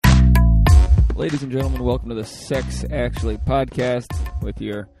Ladies and gentlemen, welcome to the Sex Actually podcast with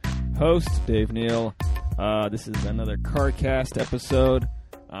your host, Dave Neal. This is another CarCast episode.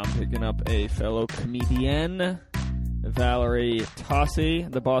 I'm picking up a fellow comedian, Valerie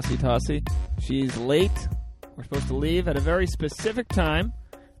Tosi, the bossy Tosi. She's late. We're supposed to leave at a very specific time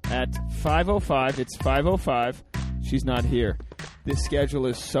at 5:05. It's 5:05. She's not here. This schedule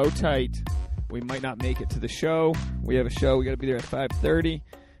is so tight, we might not make it to the show. We have a show. We got to be there at 5:30.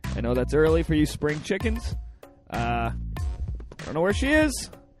 I know that's early for you spring chickens. I don't know where she is.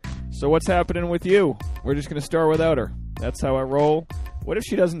 So what's happening with you? We're just going to start without her. That's how I roll. What if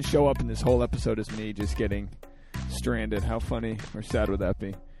she doesn't show up and this whole episode is me just getting stranded? How funny or sad would that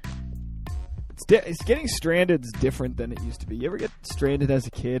be? It's getting stranded is different than it used to be. You ever get stranded as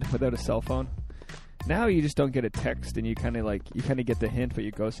a kid without a cell phone? Now you just don't get a text and you kind of get the hint, but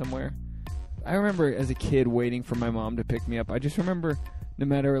you go somewhere. I remember as a kid waiting for my mom to pick me up. I just remember no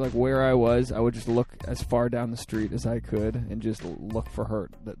matter where I was, I would just look as far down the street as I could and just look for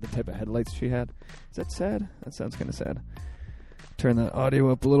her, the type of headlights she had. Is that sad? That sounds kind of sad. Turn that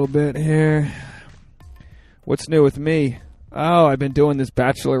audio up a little bit here. What's new with me? Oh, I've been doing this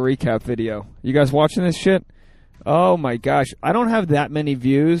Bachelor recap video. You guys watching this shit? Oh my gosh. I don't have that many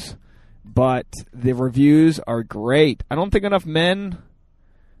views, but the reviews are great. I don't think enough men...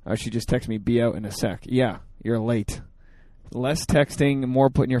 Oh, she just texted me, be out in a sec. Yeah, you're late. Less texting, more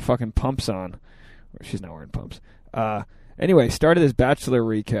putting your fucking pumps on. She's not wearing pumps. Anyway, started this Bachelor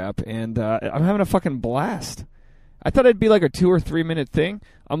recap, and I'm having a fucking blast. I thought it'd be like a 2 or 3 minute thing.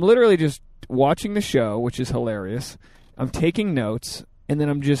 I'm literally just watching the show, which is hilarious. I'm taking notes, and then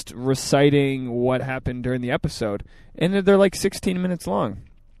I'm just reciting what happened during the episode. And they're like 16 minutes long.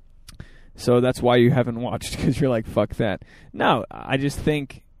 So that's why you haven't watched, because you're like, fuck that. No, I just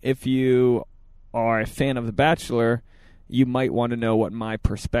think if you are a fan of The Bachelor, you might want to know what my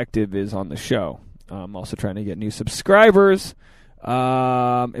perspective is on the show. I'm also trying to get new subscribers.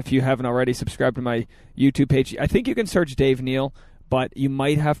 If you haven't already subscribed to my YouTube page, I think you can search Dave Neal, but you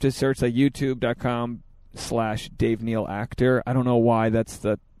might have to search like youtube.com/Dave Neal Actor. I don't know why that's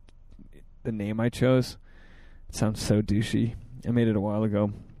the name I chose. It sounds so douchey. I made it a while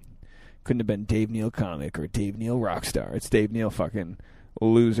ago. Couldn't have been Dave Neal Comic or Dave Neal Rockstar. It's Dave Neal fucking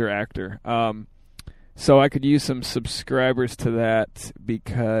loser actor. So I could use some subscribers to that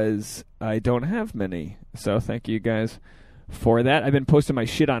because I don't have many. So thank you guys for that. I've been posting my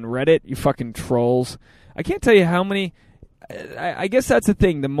shit on Reddit, you fucking trolls. I can't tell you how many. I guess that's the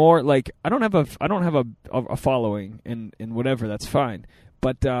thing. The more I don't have a following and whatever. That's fine.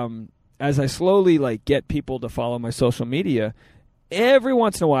 But as I slowly get people to follow my social media, every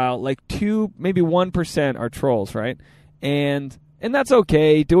once in a while, 2, maybe 1% are trolls, right? And that's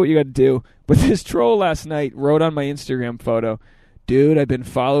okay. Do what you got to do. But this troll last night wrote on my Instagram photo, "Dude, I've been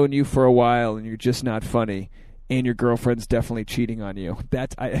following you for a while, and you're just not funny, and your girlfriend's definitely cheating on you."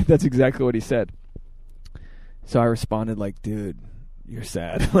 That's exactly what he said. So I responded dude, you're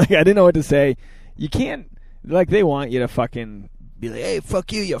sad. I didn't know what to say. You can't, they want you to fucking be like, "Hey,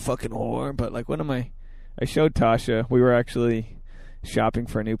 fuck you, you fucking whore." But what am I? I showed Tasha. We were actually shopping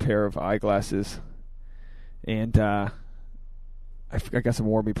for a new pair of eyeglasses, and I got some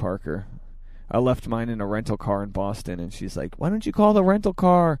Warby Parker. I left mine in a rental car in Boston, and she's like, "Why don't you call the rental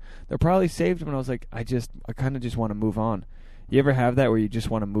car? They'll probably saved them." And I was like, I kind of just want to move on. You ever have that where you just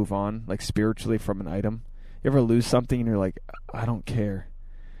want to move on, spiritually from an item? You ever lose something and you're like, I don't care.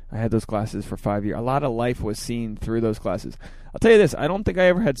 I had those glasses for 5 years. A lot of life was seen through those glasses. I'll tell you this, I don't think I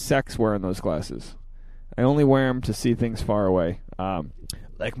ever had sex wearing those glasses. I only wear them to see things far away.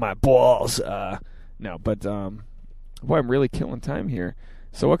 Like my balls. No, but boy, I'm really killing time here.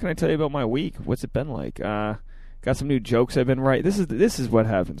 So what can I tell you about my week? What's it been like? Got some new jokes I've been writing. This is what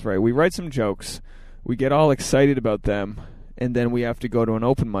happens, right? We write some jokes, we get all excited about them, and then we have to go to an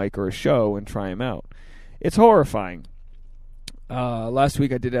open mic or a show and try them out. It's horrifying. Last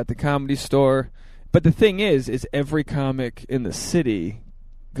week I did it at the Comedy Store. But the thing is every comic in the city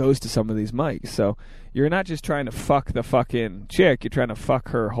goes to some of these mics. So you're not just trying to fuck the fucking chick, you're trying to fuck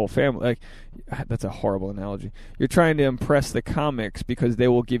her whole family. That's a horrible analogy. You're trying to impress the comics because they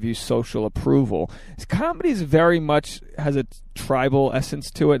will give you social approval. Comedy very much has a tribal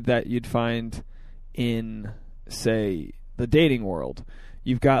essence to it that you'd find in, say, the dating world.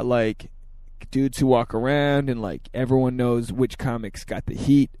 You've got dudes who walk around and everyone knows which comics got the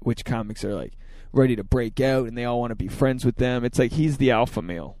heat, which comics are ready to break out, and they all want to be friends with them. It's he's the alpha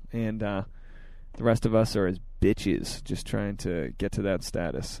male, and the rest of us are his bitches, just trying to get to that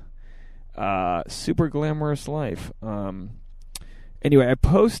status. Super glamorous life. Anyway, I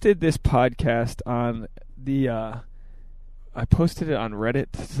posted this podcast on the I posted it on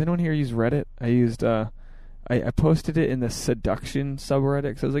Reddit. Does anyone here use Reddit? I used I posted it in the seduction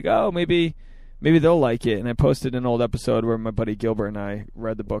subreddit. So I was like, oh, maybe they'll like it. And I posted an old episode where my buddy Gilbert and I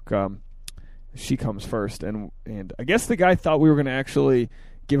read the book She Comes First, and I guess the guy thought we were going to actually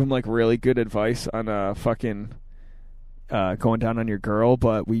give him like really good advice on fucking going down on your girl,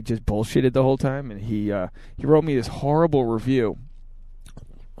 but we just bullshitted the whole time, and he wrote me this horrible review.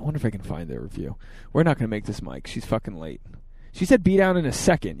 I wonder if I can find the review. We're not going to make this, Mike. She's fucking late. She said be down in a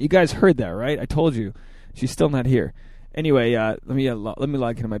second. You guys heard that, right? I told you. She's still not here. Anyway, let me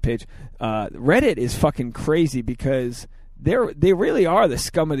log into my page. Reddit is fucking crazy because they really are the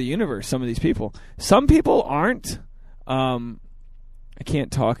scum of the universe, some of these people. Some people aren't. I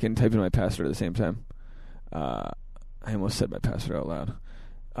can't talk and type in my password at the same time. I almost said my password out loud.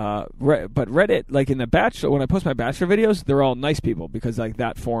 But Reddit, like in the Bachelor, when I post my Bachelor videos, they're all nice people because like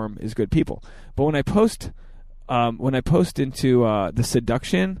that forum is good people. But when I post into the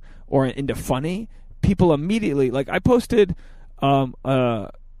seduction or into funny, people immediately, like I posted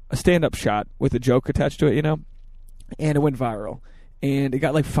a stand-up shot with a joke attached to it, you know, and it went viral. And it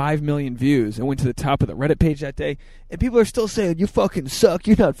got like 5 million views. It went to the top of the Reddit page that day. And people are still saying, you fucking suck,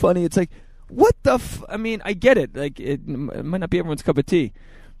 you're not funny. It's like, what the I mean, I get it. Like, it might not be everyone's cup of tea.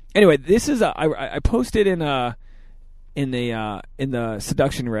 Anyway, this is I posted in the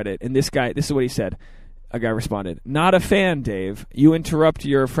seduction Reddit, and this is what he said. A guy responded, "Not a fan, Dave. You interrupt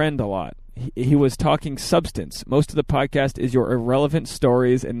your friend a lot. He was talking substance. Most of the podcast is your irrelevant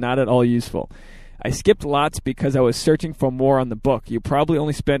stories and not at all useful. I skipped lots because I was searching for more on the book. You probably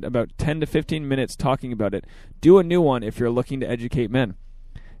only spent about 10 to 15 minutes talking about it. Do a new one if you're looking to educate men."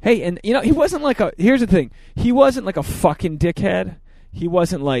 Hey, and you know, he wasn't like here's the thing. He wasn't like a fucking dickhead. He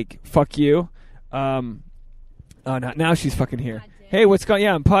wasn't like, fuck you. Oh, now she's fucking here. Hey, what's going on?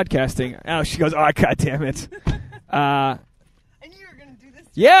 Yeah, I'm podcasting. Oh, she goes, oh, God damn it. I knew you were going to do this.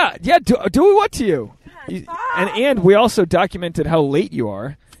 Yeah, do what to you? And we also documented how late you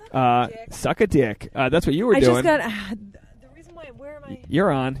are. Suck a dick. That's what you were doing. I just got, the reason why, where am I?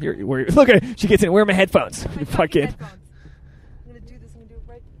 You're on. Look at it. She gets in. Where are my headphones? Fucking. Headphones. I'm going to do this. I'm going to do it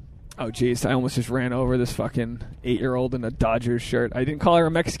right. Oh, jeez. I almost just ran over this fucking 8-year-old in a Dodgers shirt. I didn't call her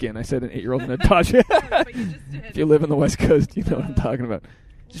a Mexican. I said an 8-year-old in a Dodger. But you just did. If you live in the West Coast, you know what I'm talking about.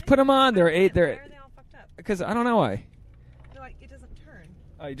 Just put them on. They're 8. Why are they all fucked up? Because I don't know why. No, it doesn't turn.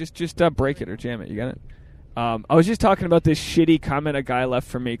 Oh, you just break it or jam it. You got it? I was just talking about this shitty comment a guy left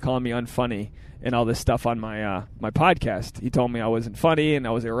for me, calling me unfunny and all this stuff on my my podcast. He told me I wasn't funny and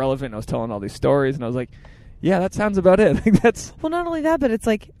I was irrelevant. I was telling all these stories, and I was like, yeah, that sounds about it. That's well, not only that, but it's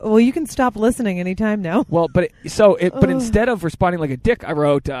like, well, you can stop listening anytime now. Well, but instead of responding like a dick, I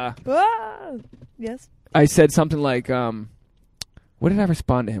wrote, yes. I said something like, what did I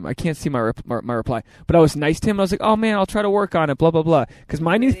respond to him? I can't see my reply, but I was nice to him. I was like, oh man, I'll try to work on it, blah blah blah. Because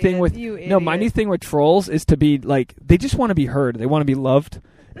my new thing with my new thing with trolls is to be like, they just want to be heard. They want to be loved,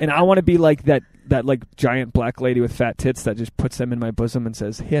 and I want to be like that like giant black lady with fat tits that just puts them in my bosom and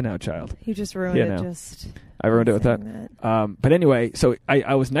says, "Here now, child." You just ruined it. Now. Just I ruined it with that. But anyway, so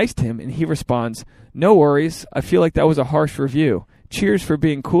I was nice to him, and he responds, "No worries. I feel like that was a harsh review. Cheers for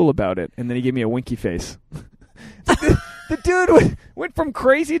being cool about it." And then he gave me a winky face. The dude went from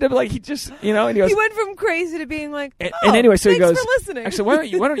crazy to like, he just, you know, and he goes, he went from crazy to being like, and anyway, so he goes, for listening. Actually,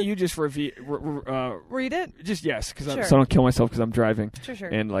 why don't you just read it? Just yes, because sure. So I don't kill myself because I'm driving. Sure.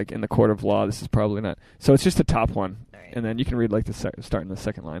 And like in the court of law, this is probably not. So it's just the top one, right. And then you can read like the start in the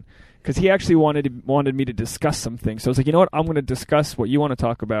second line, because he actually wanted me to discuss some things. So I was like, you know what, I'm going to discuss what you want to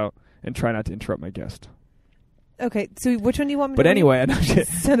talk about and try not to interrupt my guest. Okay, so which one do you want me but to anyway, read?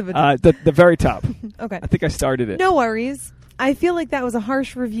 the very top. Okay. I think I started it. No worries. I feel like that was a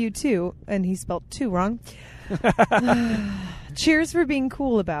harsh review, too. And he spelled "too" wrong. Cheers for being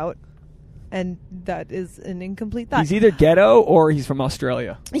cool about. And that is an incomplete thought. He's either ghetto or he's from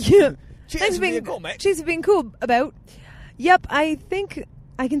Australia. Yeah. Cheers for being cool, mate. Cheers for being cool about. Yep, I think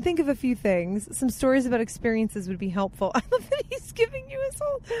I can think of a few things. Some stories about experiences would be helpful. I love that he's giving you his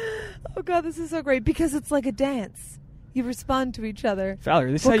whole... Oh, God, this is so great. Because it's like a dance. You respond to each other.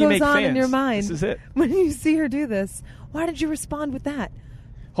 Valerie, this is how you make fans. What goes on in your mind? This is it. When you see her do this, why did you respond with that?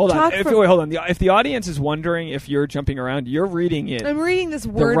 Hold on. Hold on. If the audience is wondering if you're jumping around, you're reading it. I'm reading this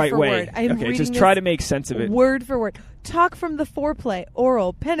word the right for way. word. I'm okay, just try to make sense of it. Word for word. Talk from the foreplay,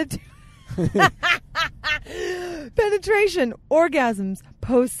 oral, penetration, orgasms,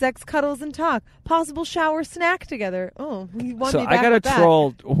 post-sex cuddles and talk, possible shower snack together. Oh, he won me back I got with a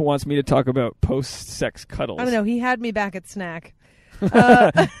troll who wants me to talk about post-sex cuddles. I don't know. He had me back at snack.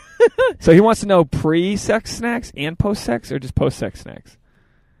 So he wants to know pre-sex snacks and post-sex, or just post-sex snacks?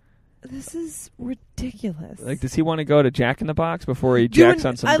 This is ridiculous. Like, does he want to go to Jack in the Box before he jacks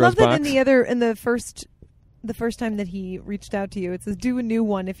on some I girl's love that box? in the first time that he reached out to you, it says do a new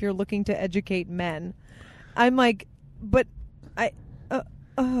one if you're looking to educate men. I'm like, but I.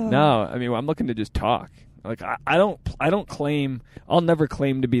 No, I mean, I'm looking to just talk. Like, I don't claim. I'll never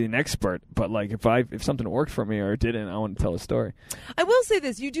claim to be an expert. But like, if something worked for me or it didn't, I want to tell a story. I will say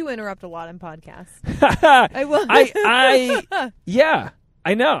this: you do interrupt a lot in podcasts. I will. Yeah.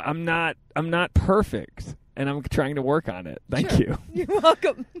 I know. I'm not perfect, and I'm trying to work on it. Thank you. You're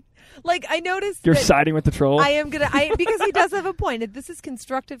welcome. Like, I noticed you're siding with the troll. I am because he does have a point. This is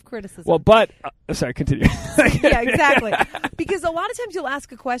constructive criticism. Well, but sorry, continue. Yeah, exactly. Because a lot of times you'll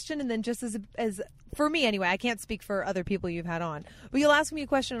ask a question, and then just as for me anyway, I can't speak for other people you've had on, but you'll ask me a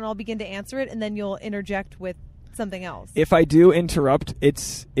question, and I'll begin to answer it, and then you'll interject with something else. If I do interrupt,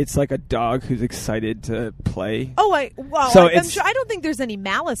 it's like a dog who's excited to play. I'm sure. I don't think there's any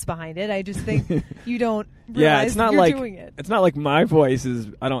malice behind it. I just think you don't realize it's not you're like doing it. It's not like my voice is.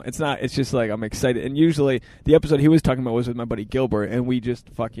 It's just like I'm excited. And usually the episode he was talking about was with my buddy Gilbert, and we just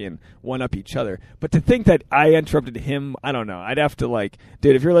fucking one up each other. But to think that I interrupted him, I don't know. I'd have to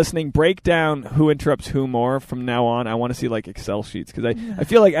dude, if you're listening, break down who interrupts who more from now on. I want to see Excel sheets because I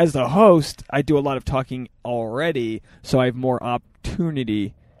feel like as the host, I do a lot of talking already, so I have more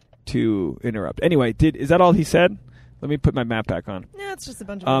opportunity to interrupt. Anyway, is that all he said? Let me put my map back on. Yeah, it's just a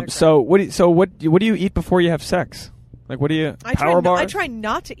bunch of so what do you eat before you have sex? Like, what do you bars? I try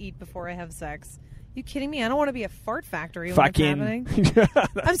not to eat before I have sex. You kidding me? I don't want to be a fart factory fucking when it's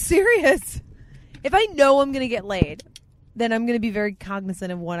happening. I'm serious. If I know I'm going to get laid, then I'm going to be very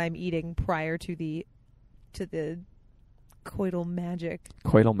cognizant of what I'm eating prior to the coital magic.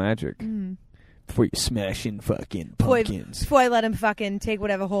 Coital magic. Mm. Before you smash in fucking pumpkins. Before I let him fucking take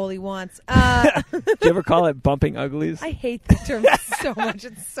whatever hole he wants. Do you ever call it bumping uglies? I hate the term so much.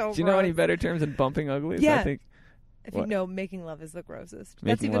 It's so gross. Do you know any better terms than bumping uglies? Yeah. I think. If you know, making love is the grossest.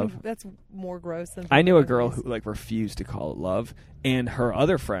 That's more gross than. I knew a girl who refused to call it love, and her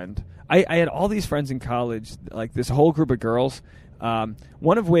other friend. I had all these friends in college, this whole group of girls.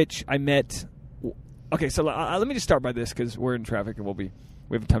 One of which I met. Okay, so let me just start by this because we're in traffic and we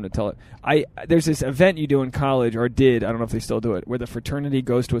have time to tell it. There's this event you do in college, or did, I don't know if they still do it, where the fraternity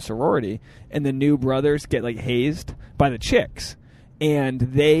goes to a sorority, and the new brothers get hazed by the chicks, and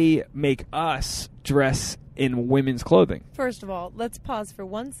they make us dress in women's clothing. First of all, let's pause for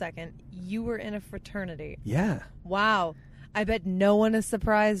 1 second. You were in a fraternity. Yeah. Wow. I bet no one is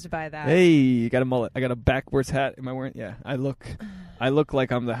surprised by that. Hey, you got a mullet. I got a backwards hat. Am I wearing? Yeah. I look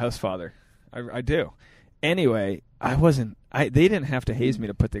like I'm the house father. I do. Anyway, I wasn't. They didn't have to haze me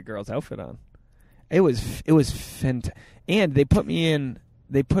to put the girl's outfit on. It was fantastic. And they put me in.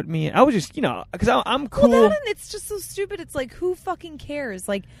 I was just, because I'm cool. Well, it's just so stupid. It's who fucking cares?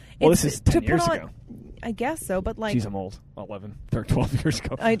 This is 10 years ago. I guess so, but Jeez, I'm old. 11, 12 years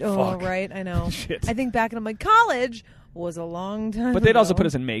ago. Right, I know. Shit. I think back and I'm like, college was a long time But they'd ago. also put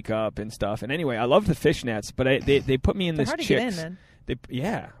us in makeup and stuff. And anyway, I loved the fishnets, but they put me in this hard to chicks. get in, man.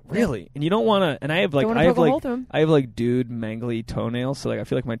 Yeah, really. And you don't want to. And I have dude mangly toenails, so I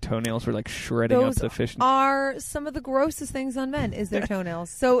feel like my toenails were shredding up the fishnet. Those are some of the grossest things on men is their toenails.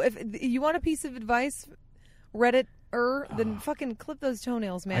 So if you want a piece of advice, Reddit. Then fucking clip those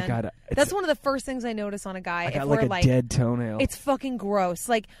toenails, man. That's one of the first things I notice on a guy. I got a dead toenail. It's fucking gross.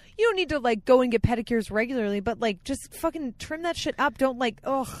 You don't need to go and get pedicures regularly, but just fucking trim that shit up. Don't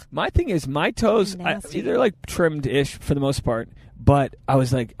ugh. My thing is my toes, they're trimmed-ish for the most part. But I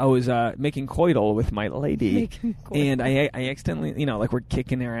was making coital with my lady, and I accidentally, we're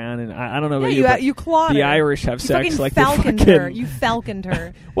kicking around, and I don't know about you. You clawed the her. Irish have sex like falconed her. You falconed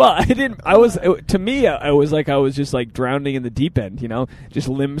her. Well, I didn't. I was to me, I was just drowning in the deep end, just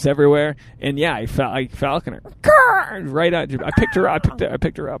limbs everywhere, and yeah, I falconed her right out. I picked her up. I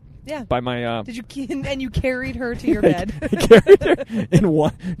picked her up. Yeah. By my. Did you and you carried her to your bed? I carried her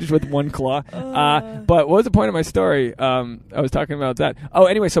just with one claw. But what was the point of my story? I was talking about that. Oh,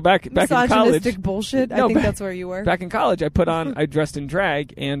 anyway, so back in college. Misogynistic bullshit. I think that's where you were. Back in college, I dressed in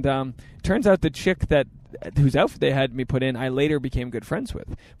drag, and turns out the chick whose outfit they had me put in, I later became good friends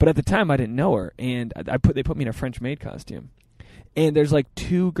with. But at the time, I didn't know her, and they put me in a French maid costume. And there's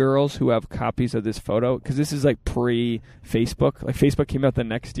 2 girls who have copies of this photo because this is pre-Facebook. Facebook came out the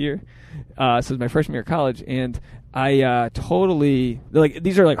next year, so it was my freshman year of college, and I totally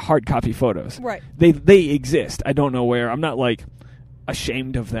these are hard copy photos. Right. They exist. I don't know where. I'm not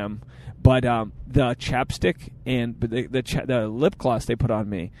ashamed of them, but the chapstick and the lip gloss they put on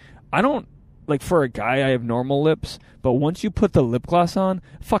me, I don't for a guy. I have normal lips, but once you put the lip gloss on,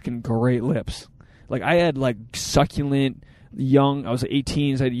 fucking great lips. I had succulent. young. I was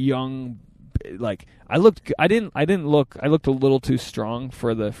 18, so I had young. Like I looked a little too strong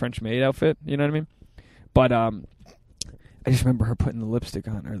for the French maid outfit. You know what I mean? But I just remember her putting the lipstick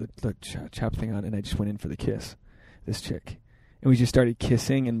on or the chap thing on, and I just went in for the kiss. This chick, and we just started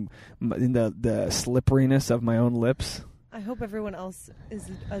kissing, and in the slipperiness of my own lips. I hope everyone else is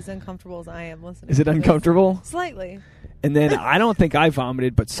as uncomfortable as I am listening. Is it uncomfortable? Slightly. And then I don't think I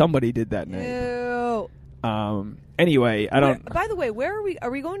vomited, but somebody did that night. Ew. Anyway, I don't. By the way, where are we? Are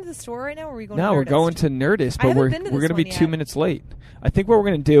we going to the store right now, or are we going? No, to we're going to Nerdist, but we're going to be 2 minutes late. I think what we're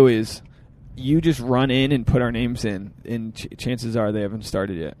going to do is you just run in and put our names in, and chances are they haven't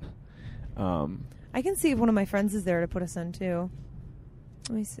started yet. I can see if one of my friends is there to put us in too.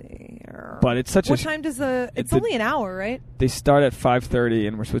 Let me see. But it's such what time does it's only an hour, right? They start at 5:30,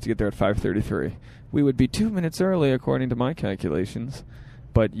 and we're supposed to get there at 5:33. We would be 2 minutes early, according to my calculations,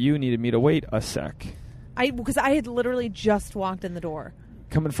 but you needed me to wait a sec. Because I had literally just walked in the door.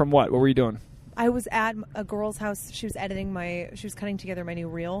 Coming from what? What were you doing? I was at a girl's house. She was she was cutting together my new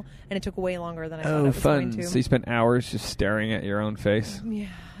reel, and it took way longer than I thought it was going to. So you spent hours just staring at your own face? Yeah,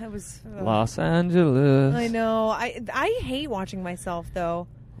 it was... Los Angeles. I know. I hate watching myself, though.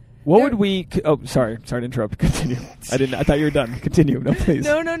 What would we... Oh, sorry to interrupt. Continue. I thought you were done. Continue. No, please.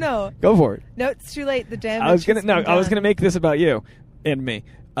 No. Go for it. No, it's too late. The damage I was gonna make this about you and me.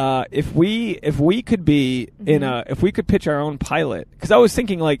 If we could be if we could pitch our own pilot, because I was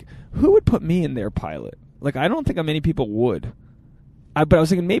thinking, like, who would put me in their pilot? Like, I don't think many people would. But I was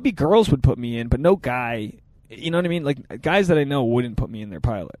thinking maybe girls would put me in, but no guy. You know what I mean? Like, guys that I know wouldn't put me in their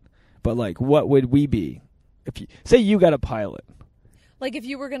pilot. But like, what would we be? If you say you got a pilot, like if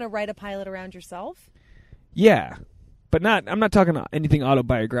you were gonna write a pilot around yourself. Yeah. But I'm not talking anything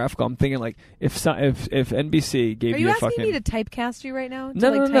autobiographical. I'm thinking like if NBC gave you a fucking... Are you asking me to typewcast you right now?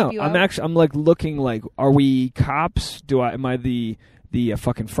 No. I'm like looking like, are we cops? Am I the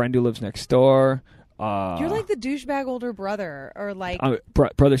fucking friend who lives next door? You're like the douchebag older brother, or like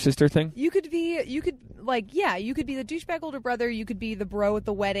brother sister thing. You could be the douchebag older brother. You could be the bro at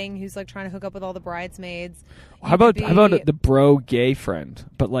the wedding who's like trying to hook up with all the bridesmaids. How about the bro gay friend,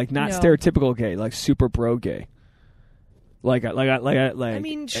 but like not stereotypical gay, like super bro gay. Like. I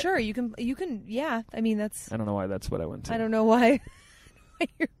mean, sure, you can. Yeah, I mean that's. I don't know why that's what I went to. I don't know why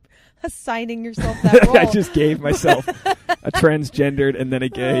you're assigning yourself that role. I just gave myself a transgendered and then a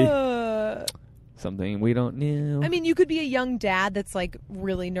gay. Something we don't know. I mean, you could be a young dad that's like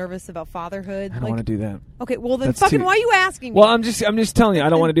really nervous about fatherhood. I don't want to do that. Okay, well then, why are you asking me? Well, I'm just telling you, I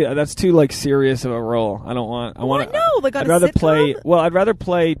don't want to do that. That's too like serious of a role. I don't want. I want to. No, like on I'd rather sitcom? play. Well, I'd rather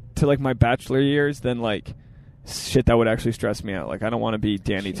play to like my bachelor years than like shit that would actually stress me out. Like I don't want to be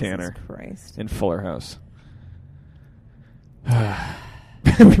Danny Tanner in Fuller House.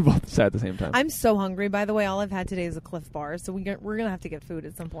 We both said at the same time. I'm so hungry. By the way, all I've had today is a Cliff Bar, so we're gonna have to get food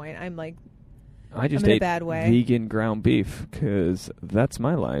at some point. I just ate vegan ground beef because that's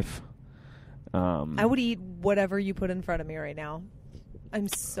my life. I would eat whatever you put in front of me right now. I'm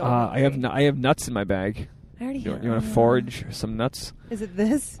so hungry. I have nuts in my bag. I already You want to forage some nuts? Is it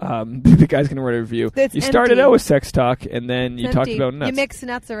this? The guy's going to write a review. You started out with sex talk, and then you talked about nuts. Your mixed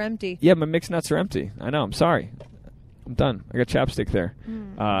nuts are empty. Yeah, my mixed nuts are empty. I know. I'm sorry. I'm done. I got chapstick there.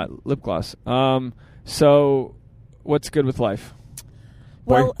 Lip gloss. So, what's good with life?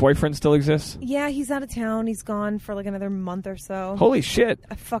 Boyfriend still exists? Yeah, he's out of town. He's gone for like another month or so. Holy shit.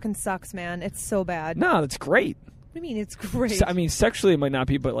 It fucking sucks, man. It's so bad. No, that's great. What do you mean it's great? I mean, sexually it might not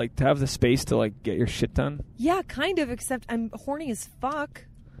be, but like to have the space to like get your shit done? Yeah, kind of, except I'm horny as fuck.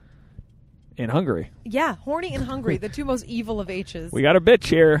 And hungry. Yeah, horny and hungry. The two most evil of H's. We got a bitch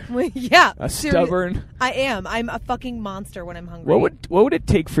here. Yeah. Stubborn. I am. I'm a fucking monster when I'm hungry. What would it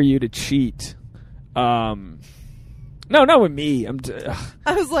take for you to cheat? No, not with me.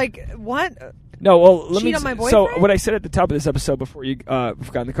 I was like, what? No, well, let cheat me. On my boyfriend? So what I said at the top of this episode before you got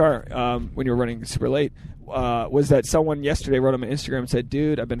in the car, when you were running super late, was that someone yesterday wrote on my Instagram and said,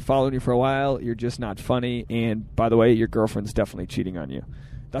 "Dude, I've been following you for a while. You're just not funny. And by the way, your girlfriend's definitely cheating on you."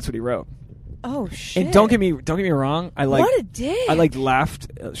 That's what he wrote. Oh shit! And don't get me wrong. What a dick. I laughed,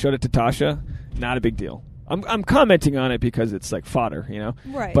 showed it to Tasha. Not a big deal. I'm commenting on it because it's like fodder, you know.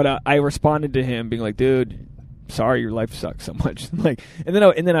 Right. But I responded to him being like, "Dude, sorry your life sucks so much." and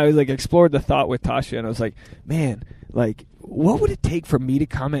then I was like explored the thought with Tasha, and I was like, man, like what would it take for me to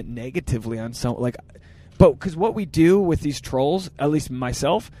comment negatively on but because what we do with these trolls, at least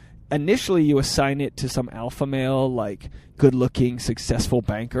myself, initially you assign it to some alpha male, like good looking successful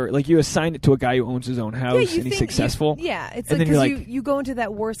banker, like you assign it to a guy who owns his own house and he's successful. It's like because you go into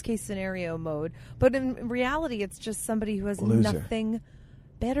that worst case scenario mode, but in reality it's just somebody who has nothing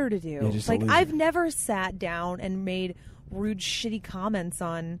better to do. I've never sat down and made rude, shitty comments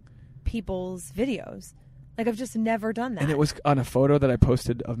on people's videos. Like, I've just never done that. And it was on a photo that I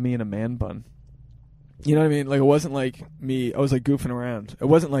posted of me in a man bun. You know what I mean? Like, it wasn't like me. I was like goofing around. It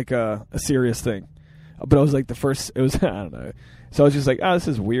wasn't like a serious thing. But I was like the first. It was I don't know. So I was just like, oh, this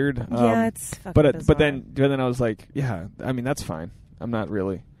is weird. Yeah, it's fucking bizarre. But then I was like, yeah. I mean, that's fine. I'm not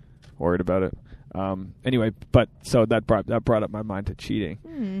really worried about it. Anyway, but so that brought up my mind to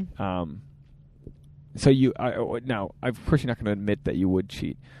cheating. So now, of course, you're not going to admit that you would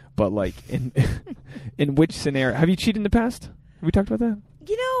cheat. But like in which scenario have you cheated in the past? Have we talked about that?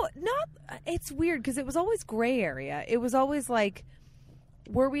 You know, not. It's weird because it was always gray area. It was always like,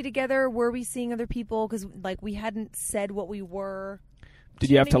 were we together? Were we seeing other people? Because like we hadn't said what we were. Did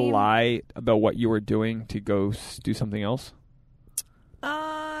you have to lie about what you were doing to go do something else?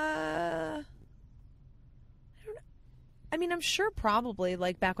 I don't know. I mean, I'm sure probably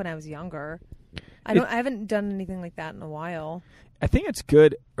like back when I was younger. I haven't done anything like that in a while. I think it's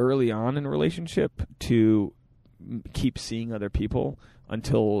good early on in a relationship to keep seeing other people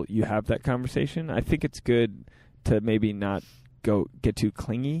until you have that conversation. I think it's good to maybe not get too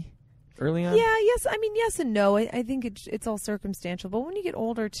clingy early on. Yeah, yes. I mean, yes and no. I think it's all circumstantial. But when you get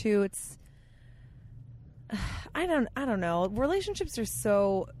older, too, it's... I don't know. Relationships are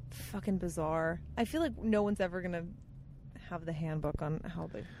so fucking bizarre. I feel like no one's ever going to have the handbook on how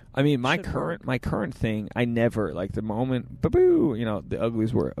they... I mean, my current thing, I never, like, the moment, ba-boo, you know, the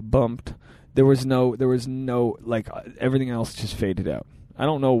uglies were bumped, there was no, like, everything else just faded out. I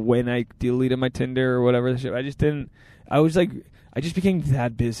don't know when I deleted my Tinder or whatever. I just didn't, I just became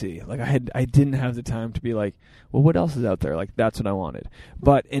that busy. Like, I didn't have the time to be like, well, what else is out there? Like, that's what I wanted.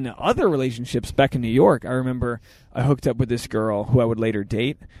 But in other relationships back in New York, I remember I hooked up with this girl who I would later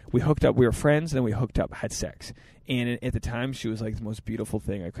date. We hooked up, we were friends, and then we hooked up, had sex. And at the time, she was like the most beautiful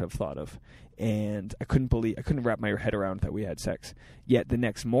thing I could have thought of. And I couldn't wrap my head around that we had sex. Yet the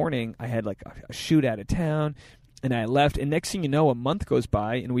next morning, I had like a shoot out of town, and I left. And next thing you know, a month goes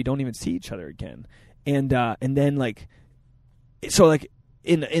by, and we don't even see each other again. And then like, so like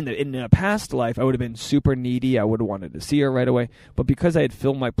in a past life, I would have been super needy. I would have wanted to see her right away. But because I had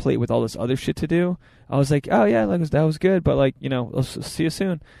filled my plate with all this other shit to do, I was like, oh yeah, that was good. But like, you know, I'll see you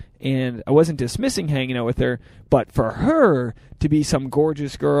soon. And I wasn't dismissing hanging out with her, but for her to be some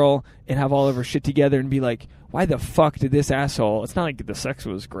gorgeous girl and have all of her shit together and be like, why the fuck did this asshole? It's not like the sex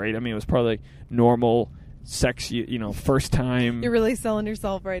was great. I mean, it was probably like normal sex, you know, first time. You're really selling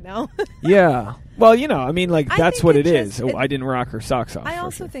yourself right now. Yeah. Well, you know, I mean, like, that's what it is. Just, I didn't rock her socks off. I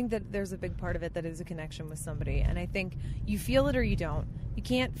also think that there's a big part of it that is a connection with somebody. And I think you feel it or you don't. You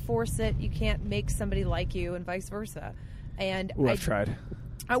can't force it. You can't make somebody like you and vice versa. And I've tried.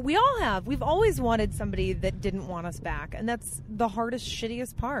 We all have. We've always wanted somebody that didn't want us back. And that's the hardest,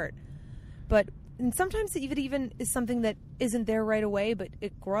 shittiest part. And sometimes it even is something that isn't there right away, but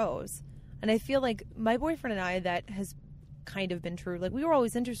it grows. And I feel like my boyfriend and I, that has kind of been true. Like, we were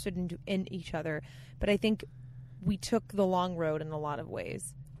always interested in each other, but I think we took the long road in a lot of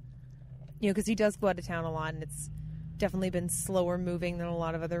ways. You know, because he does go out of town a lot, and it's definitely been slower moving than a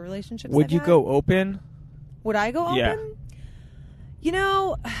lot of other relationships. Would you go open? Would I go open? Yeah. You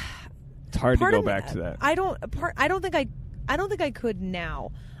know, it's hard to go back to that. I don't think I could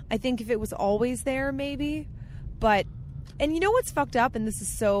now. I think if it was always there, maybe. But, and you know what's fucked up, and this is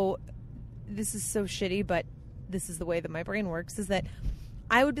so shitty, but this is the way that my brain works, is that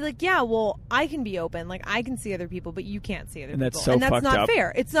I would be like, yeah, well, I can be open. Like, I can see other people, but you can't see other people. That's so fucked up. And that's not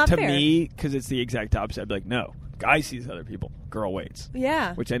fair. It's not fair. To me, because it's the exact opposite. I'd be like, no, guy sees other people, girl waits.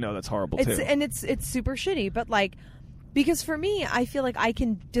 Yeah. Which I know that's horrible, too. And it's super shitty, but like, because for me, I feel like I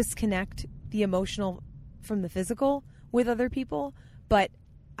can disconnect the emotional from the physical with other people, but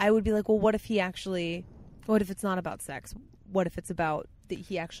I would be like, well, what if it's not about sex? What if it's about that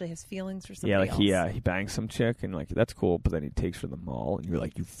he actually has feelings for somebody else? Yeah, like he bangs some chick and like that's cool, but then he takes her to the mall and you're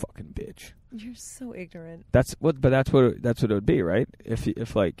like, you fucking bitch. You're so ignorant. That's what it would be, right?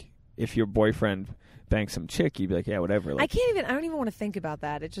 If your boyfriend bangs some chick, you'd be like, yeah, whatever. Like, I don't even want to think about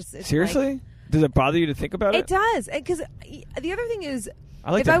that. It's seriously? Like, does it bother you to think about it? It does, because the other thing is,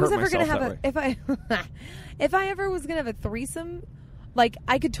 if I ever was gonna have a threesome, like,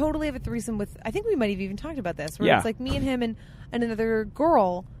 I could totally have a threesome with, I think we might have even talked about this, where it's like me and him and another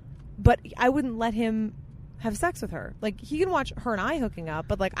girl, but I wouldn't let him have sex with her. Like, he can watch her and I hooking up,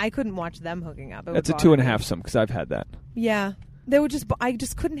 but like, I couldn't watch them hooking up. That's a 2.5 because I've had that. Yeah. I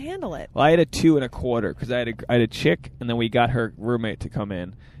just couldn't handle it. Well, I had a 2.25 because I had a chick, and then we got her roommate to come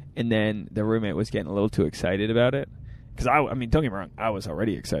in, and then the roommate was getting a little too excited about it, Because I mean, don't get me wrong, I was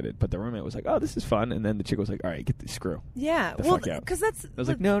already excited, but the roommate was like, "Oh, this is fun," and then the chick was like, "All right, get the screw." Yeah, the well, fuck out. because that's. I was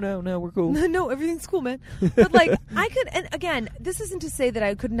like, "No, we're cool." No, everything's cool, man. But like, I could, and again, this isn't to say that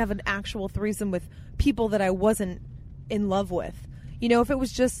I couldn't have an actual threesome with people that I wasn't in love with. You know, if it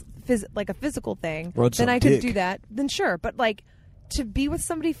was just like a physical thing, then I could do that. Then sure, but like to be with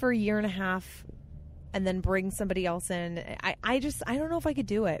somebody for a year and a half and then bring somebody else in, I don't know if I could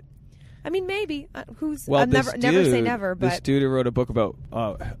do it. I mean, maybe. Never say never. But this dude who wrote a book about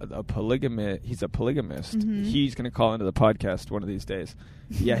a polygamist. He's a polygamist. Mm-hmm. He's going to call into the podcast one of these days.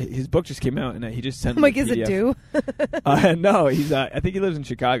 Yeah, his book just came out, and he just sent. I'm like, me a is PDF. it due? No, he's. I think he lives in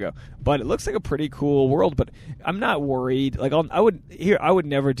Chicago, but it looks like a pretty cool world. But I'm not worried. Like, I would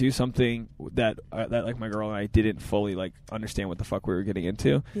never do something that like my girl and I didn't fully like understand what the fuck we were getting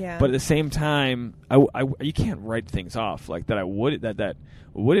into. Yeah. But at the same time, you can't write things off like that. That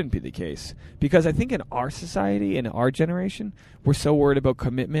wouldn't be the case, because I think in our society, in our generation, we're so worried about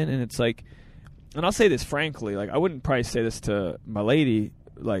commitment, and it's like, and I'll say this frankly, like I wouldn't probably say this to my lady,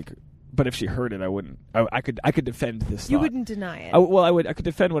 like, but if she heard it, I wouldn't. I could defend this. You thought. Wouldn't deny it. I could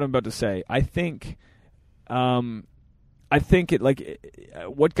defend what I'm about to say. I think it like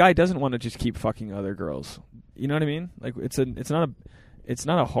what guy doesn't want to just keep fucking other girls? You know what I mean? Like it's not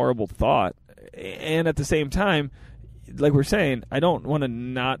a horrible thought, and at the same time, like we're saying, I don't want to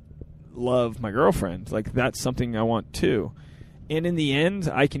not love my girlfriend. Like that's something I want too. And in the end,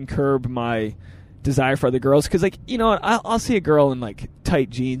 I can curb my desire for other girls, because like, you know what, I'll see a girl in like tight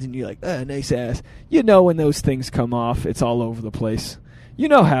jeans and you're like, nice ass. You know, when those things come off, it's all over the place. You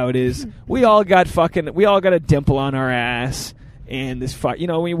know how it is. We all got a dimple on our ass, and this you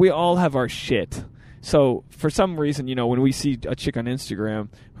know, we all have our shit. So for some reason, you know, when we see a chick on Instagram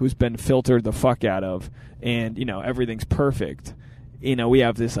who's been filtered the fuck out of, and you know everything's perfect, you know, we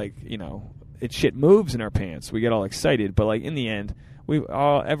have this like, you know, shit moves in our pants. We get all excited, but like in the end,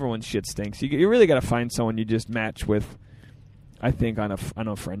 everyone's shit stinks. You really got to find someone you just match with. I think on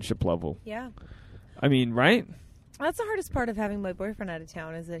a friendship level. Yeah. I mean, right? That's the hardest part of having my boyfriend out of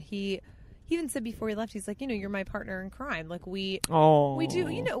town, is that he even said before he left, he's like, you know, you're my partner in crime. Like we do,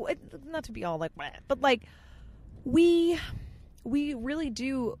 you know, not to be all like, but like we really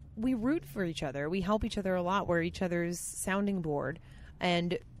do. We root for each other. We help each other a lot. We're each other's sounding board,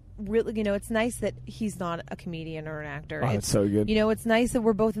 and really, you know, it's nice that he's not a comedian or an actor. Oh, it's so good. You know, it's nice that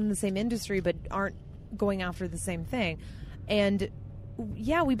we're both in the same industry but aren't going after the same thing. And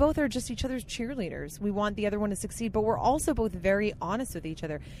yeah, we both are just each other's cheerleaders. We want the other one to succeed, but we're also both very honest with each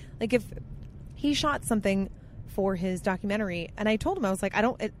other. Like if he shot something for his documentary and I told him, I was like,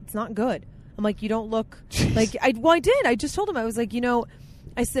 it's not good. I'm like, you don't look like I did. I just told him, I was like, you know,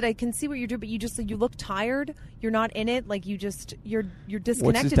 I said, I can see what you're doing, but you look tired. You're not in it. Like you're disconnected.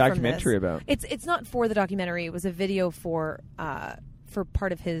 What's his documentary about? It's not for the documentary. It was a video for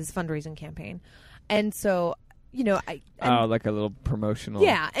part of his fundraising campaign, and so you know, like a little promotional.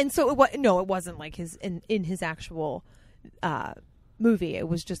 Yeah, and so it wasn't like his in his actual movie. It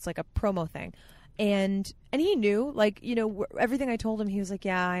was just like a promo thing. And he knew, like, you know, everything I told him, he was like,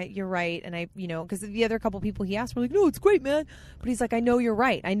 yeah, you're right. And I, you know, because the other couple people he asked were like, no, it's great, man. But he's like, I know you're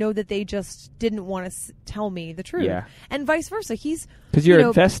right. I know that they just didn't want to tell me the truth. Yeah. And vice versa. Because you're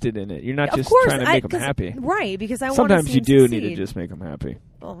invested in it. You're not just trying to make them happy. Right, because I want to sometimes see you him do succeed. need to just make them happy.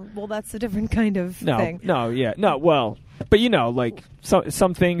 Well, that's a different kind of thing. Well, but you know, like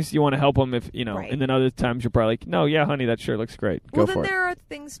some things you want to help them if, you know, right. And then other times you're probably like, no, yeah, honey, that shirt looks great. Go for it. Well, then there are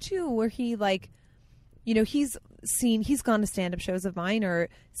things too where he like, you know, he's gone to stand-up shows of mine or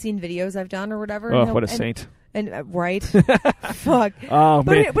seen videos I've done or whatever. Oh, what a saint. And right. Fuck. Oh,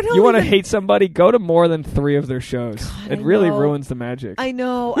 man. You want to hate somebody? Go to more than 3 of their shows. God, it really ruins the magic. I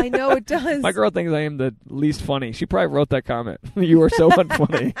know it does. My girl thinks I am the least funny. She probably wrote that comment. You are so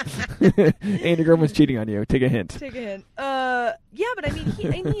unfunny. And your girlfriend's cheating on you. Take a hint. Yeah, but I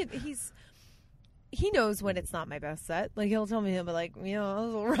mean, he knows when it's not my best set. Like, he'll tell me, he'll be like, you know, it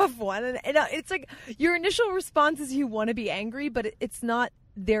was a rough one. And it's like, your initial response is you want to be angry, but it's not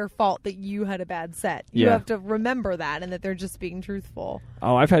their fault that you had a bad set. You have to remember that, and that they're just being truthful.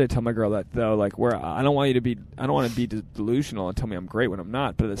 Oh, I've had to tell my girl that, though, like, where I don't want to be delusional and tell me I'm great when I'm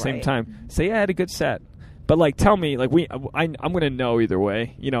not. But at the same time, say I had a good set. But, like, tell me, like, I'm going to know either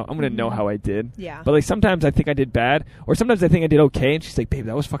way. You know, I'm going to know how I did. Yeah. But, like, sometimes I think I did bad, or sometimes I think I did okay, and she's like, babe,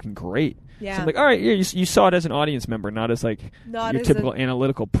 that was fucking great. Yeah. So I'm like, all right, you saw it as an audience member, not as, like, your typical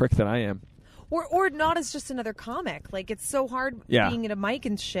analytical prick that I am. Or not as just another comic. Like, it's so hard being at a mic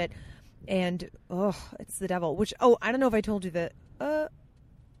and shit. And, it's the devil. Which, I don't know if I told you that.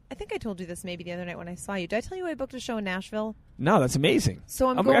 I think I told you this maybe the other night when I saw you. Did I tell you I booked a show in Nashville? No, that's amazing. So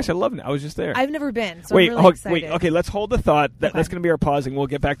I'm oh my gosh, I love it. I was just there. I've never been, so wait, I'm really excited. Wait, okay, let's hold the thought. That's going to be our pausing. We'll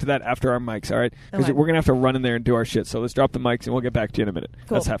get back to that after our mics, all right? Because we're going to have to run in there and do our shit. So let's drop the mics, and we'll get back to you in a minute.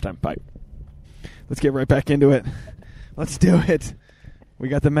 Cool. That's halftime. Bye. Let's get right back into it. Let's do it. We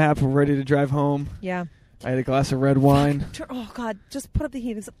got the map. We're ready to drive home. Yeah. I had a glass of red wine. Oh, God. Just put up the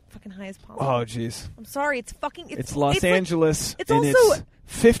heat as fucking high as possible. Oh, jeez. I'm sorry. It's fucking... It's Los Angeles. It's and also... It's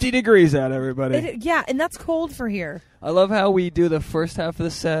 50 degrees out, everybody. Yeah, and that's cold for here. I love how we do the first half of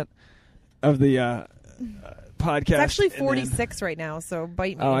the set of the podcast. It's actually 46 right now, so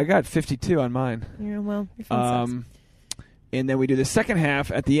bite me. Oh, I got 52 on mine. Yeah, well, your phone sucks. And then we do the second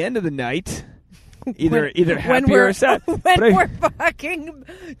half at the end of the night. Either happy or sad. We're fucking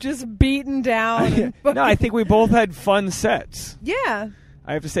just beaten down. No, I think we both had fun sets. Yeah.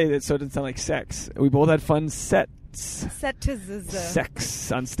 I have to say that so it doesn't sound like sex. We both had fun sets.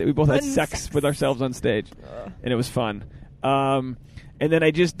 Sex on stage. We both had sex with ourselves on stage, and it was fun. And then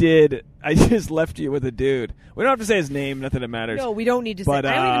I just left you with a dude. We don't have to say his name. Not that it matters. No, we don't need to say. I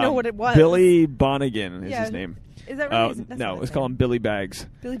don't even know what it was. Billy Bonigan is his name. Is that right? No, let's call him Billy Bags.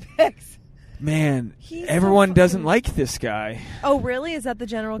 Billy Bags. Man, everyone doesn't like this guy. Oh, really? Is that the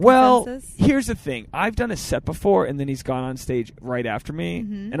general consensus? Well, here's the thing. I've done a set before, and then he's gone on stage right after me.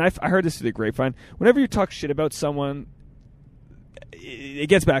 Mm-hmm. And I heard this through the grapevine. Whenever you talk shit about someone, it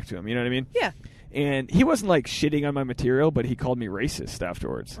gets back to him. You know what I mean? Yeah. And he wasn't like shitting on my material, but he called me racist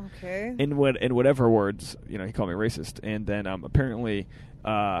afterwards. Okay. In whatever words, he called me racist. And then apparently...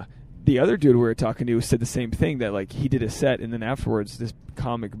 the other dude we were talking to said the same thing, that like he did a set, and then afterwards this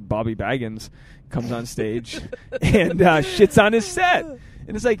comic Bobby Baggins comes on stage and shits on his set, and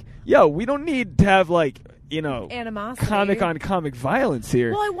it's like, yo, we don't need to have like animosity, comic on comic violence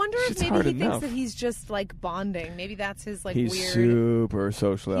here. Well, I wonder if maybe he thinks enough. that he's just like bonding. Maybe that's his like he's weird. Super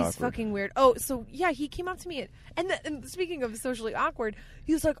socially awkward. He's fucking weird. Oh, so yeah, he came up to me and speaking of socially awkward,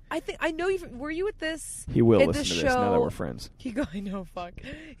 he was like, I know you. Were you at this? He will at listen this to show? this now that we're friends. I know, fuck.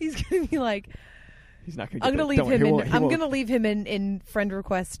 He's gonna be like, he's not gonna. I'm gonna leave him in. I'm gonna leave him in friend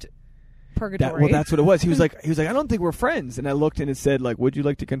request. Purgatory. That's what it was. He was like, I don't think we're friends. And I looked and it said, like, would you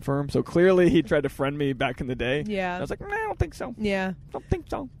like to confirm? So clearly he tried to friend me back in the day. Yeah. And I was like, nah, I don't think so. Yeah. I don't think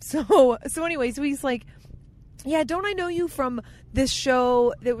so. So anyway, so he's like, yeah, don't I know you from this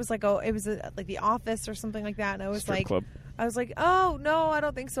show that was like, like The Office or something like that? And I was Strip like, club. Oh, no, I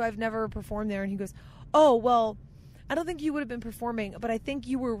don't think so. I've never performed there. And he goes, oh, well, I don't think you would have been performing, but I think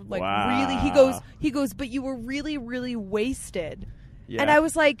you were like really, he goes, but you were really, really wasted. Yeah. And I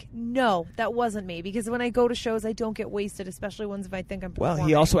was like, no, that wasn't me. Because when I go to shows, I don't get wasted, especially ones if I think I'm performing. Well,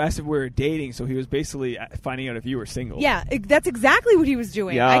 he also asked if we were dating, so he was basically finding out if you were single. Yeah, that's exactly what he was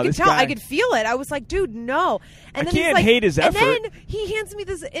doing. Yeah, I could tell. I could feel it. I was like, dude, no. And I then can't hate his effort. And then he hands me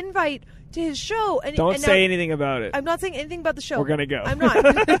this invite to his show. And, don't say anything about it. I'm not saying anything about the show. We're going to go. I'm not.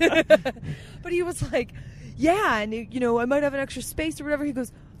 But he was like, yeah, and I might have an extra space or whatever. He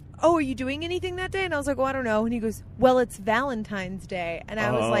goes, oh, are you doing anything that day? And I was like, well, I don't know. And he goes, well, it's Valentine's Day. And I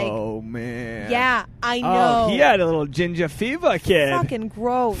was like, oh, man. Yeah, I know. Oh, he had a little ginger fever, kid. Fucking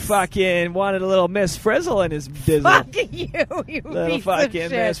gross. Fucking wanted a little Miss Frizzle in his dizzle. Fucking you little piece fucking of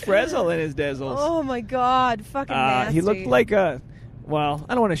shit. Miss Frizzle in his dizzles. Oh, my God. Fucking nasty. He looked like I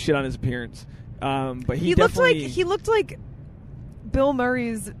don't want to shit on his appearance. But he looked like Bill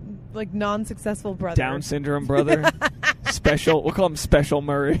Murray's like non-successful brother. Down syndrome brother. Special. We'll call him Special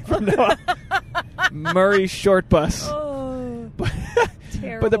Murray from now on. Murray Short Bus. Oh,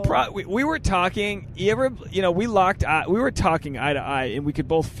 terrible. But we were talking. We locked. We were talking eye to eye, and we could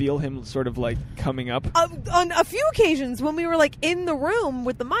both feel him sort of like coming up on a few occasions when we were like in the room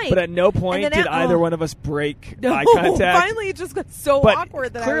with the mic. But at no point did either one of us break eye contact. Finally, it just got so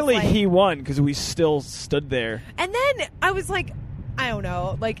awkward that clearly I was like, he won because we still stood there. And then I was like, I don't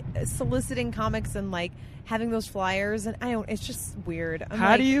know, like soliciting comics and like having those flyers, and it's just weird.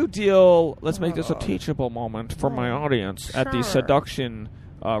 How do you deal? Let's make this a teachable moment for my audience at the seduction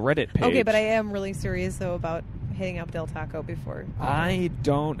Reddit page. Okay, but I am really serious though about hitting up Del Taco before. I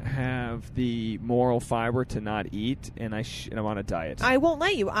don't have the moral fiber to not eat, and I'm on a diet. I won't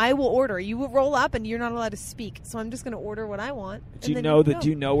let you. I will order. You will roll up, and you're not allowed to speak. So I'm just going to order what I want. Do you know that? Do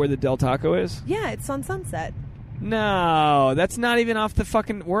you know where the Del Taco is? Yeah, it's on Sunset. No, that's not even off the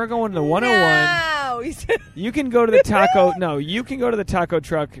fucking... We're going to 101. No! You can go to the taco... No, you can go to the taco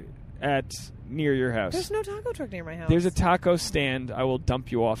truck near your house. There's no taco truck near my house. There's a taco stand I will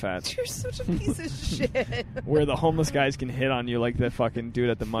dump you off at. You're such a piece of shit. Where the homeless guys can hit on you like the fucking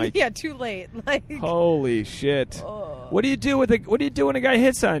dude at the mic. Yeah, too late. Like, holy shit. What do you do when a guy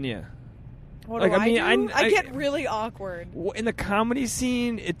hits on you? What like, do I mean, do? I get really awkward. In the comedy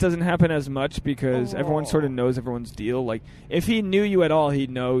scene, it doesn't happen as much because everyone sort of knows everyone's deal. Like, if he knew you at all, he'd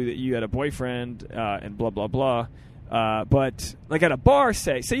know that you had a boyfriend and blah, blah, blah. But, like, at a bar,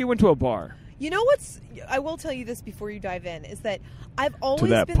 say you went to a bar. You know what's... I will tell you this before you dive in, is that I've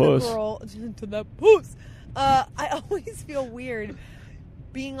always been the girl... To that puss! I always feel weird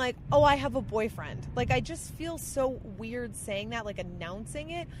being like, oh, I have a boyfriend. Like, I just feel so weird saying that, like, announcing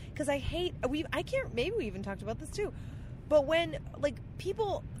it, because I hate... I can't... Maybe we even talked about this, too. But when, like,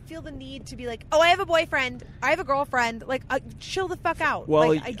 people feel the need to be like, oh, I have a boyfriend, I have a girlfriend, like, chill the fuck out. Well,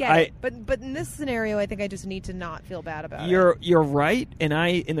 like, I get it. But in this scenario, I think I just need to not feel bad about it. You're right, and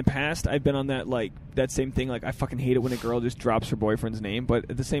in the past, I've been on that, like, that same thing, like, I fucking hate it when a girl just drops her boyfriend's name, but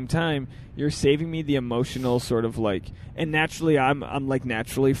at the same time, you're saving me the emotional sort of, like, and naturally, I'm like,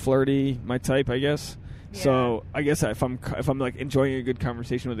 naturally flirty, my type, I guess. Yeah. So, I guess if I'm, like, enjoying a good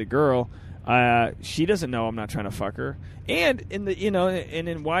conversation with a girl... she doesn't know I'm not trying to fuck her, and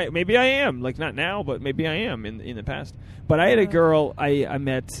in why maybe I am, like, not now, but maybe I am in the past. But I had a girl I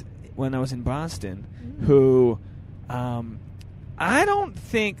met when I was in Boston, who I don't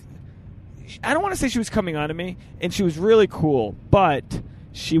want to say she was coming on to me, and she was really cool, but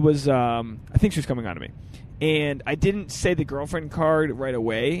she was I think she was coming on to me, and I didn't say the girlfriend card right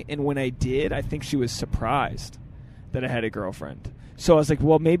away, and when I did, I think she was surprised that I had a girlfriend. So I was like,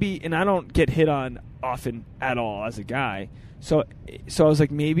 well, maybe, and I don't get hit on often at all as a guy. So I was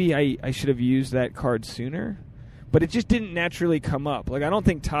like, maybe I should have used that card sooner. But it just didn't naturally come up. Like, I don't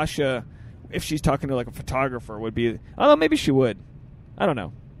think Tasha, if she's talking to, like, a photographer, would be, oh, maybe she would. I don't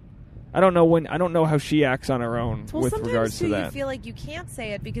know. I don't know how she acts on her own with regards to that. Sometimes, you feel like you can't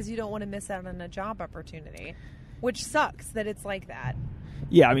say it because you don't want to miss out on a job opportunity, which sucks that it's like that.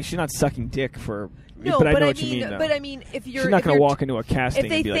 Yeah, I mean, she's not sucking dick for... No, but I know what you mean, though. But I mean, if you're... She's not going to walk into a casting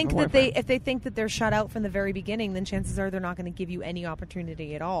and be like, if they think that they're shut out from the very beginning, then chances are they're not going to give you any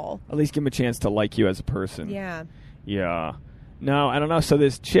opportunity at all. At least give them a chance to like you as a person. Yeah. Yeah. No, I don't know. So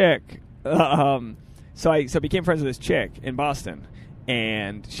this chick... So I became friends with this chick in Boston.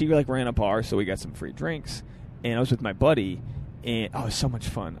 And she, like, ran a bar, so we got some free drinks. And I was with my buddy. And it was so much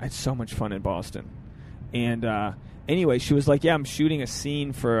fun. I had so much fun in Boston. And anyway, she was like, yeah, I'm shooting a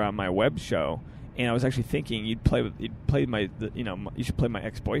scene for my web show. And I was actually thinking you should play my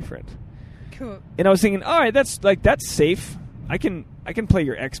ex-boyfriend. Cool. And I was thinking, all right, that's safe. I can play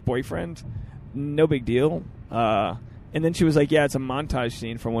your ex-boyfriend, no big deal. And then she was like, yeah, it's a montage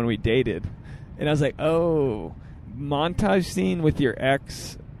scene from when we dated. And I was like, oh, montage scene with your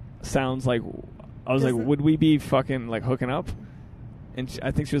ex sounds like. I was like, would we be fucking, like, hooking up? And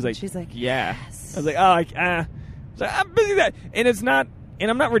I think she was like, she's like, yeah. Yes. I was like, oh, I was like, I'm busy with that, and it's not. And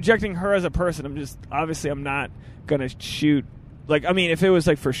I'm not rejecting her as a person. I'm not going to shoot. Like, I mean, if it was,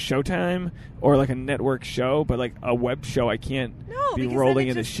 like, for Showtime or, like, a network show, but, like, a web show, I can't be rolling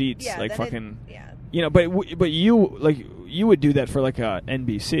into sheets, like, fucking. You know, but you, like, you would do that for, like, a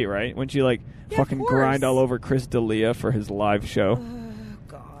NBC, right? Wouldn't you, like, fucking grind all over Chris D'Elia for his live show? Oh,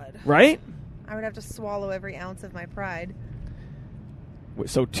 God. Right? I would have to swallow every ounce of my pride.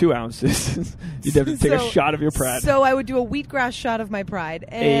 So 2 ounces. You'd have to take a shot of your pride. So I would do a wheatgrass shot of my pride.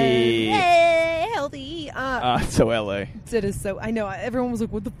 And hey, healthy. So LA. It is so. I know. Everyone was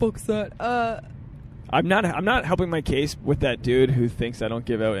like, "What the fuck's that?" I'm not helping my case with that dude who thinks I don't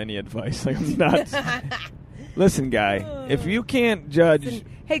give out any advice. Like, I'm not. Listen, guy. If you can't judge. Listen,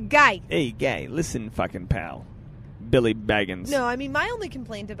 hey, guy. Hey, guy. Listen, fucking pal. Billy Baggins. No, I mean, my only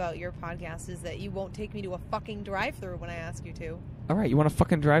complaint about your podcast is that you won't take me to a fucking drive-thru when I ask you to. All right, you want a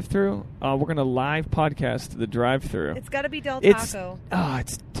fucking drive-thru? We're gonna live podcast the drive-thru. It's got to be Del Taco.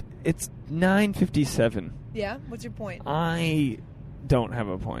 It's 9:57. Yeah, what's your point? I don't have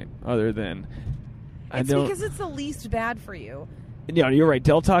a point other than because it's the least bad for you. Yeah, you're right.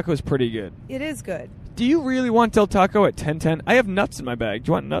 Del Taco is pretty good. It is good. Do you really want Del Taco at 10:10? I have nuts in my bag. Do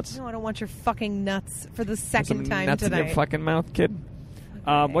you want nuts? No, I don't want your fucking nuts for the second time nuts tonight. In your fucking mouth, kid.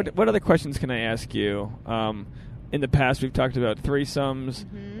 Okay. What other questions can I ask you? In the past, we've talked about threesomes.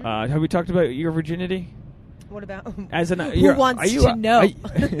 Mm-hmm. Have we talked about your virginity? What about who wants to know?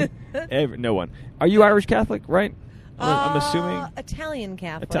 No one. Are you Irish Catholic? Right. I'm assuming Italian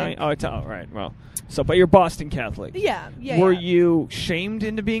Catholic. Italian. Oh, Italian. Right. Well, but you're Boston Catholic. Yeah. Were you shamed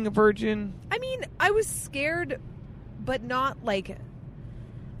into being a virgin? I mean, I was scared, but not like.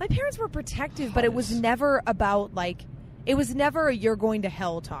 My parents were protective, but it was never about like. It was never a "you're going to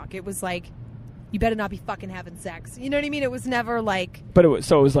hell" talk. It was like, you better not be fucking having sex. You know what I mean? It was never like. But it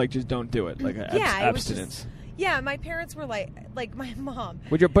was like, just don't do it. Like abstinence. Yeah, my parents were like my mom.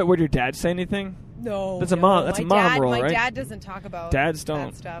 Would your dad say anything? No. That's a mom. That's a mom role, right? My dad doesn't talk about dads that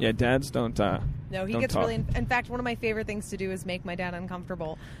don't. stuff. Yeah, dads don't. No, he don't gets talk. really. In fact, one of my favorite things to do is make my dad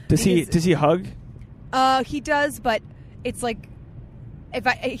uncomfortable. Does he hug? He does, but it's like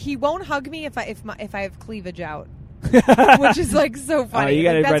he won't hug me if I have cleavage out. Which is like so funny. You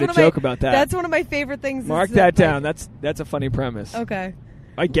got to write a joke about that. That's one of my favorite things. Mark that down. That's a funny premise. Okay.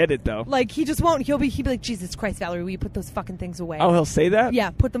 I get it though. Like he just won't. He'll be like, Jesus Christ, Valerie, will you put those fucking things away? Oh, he'll say that?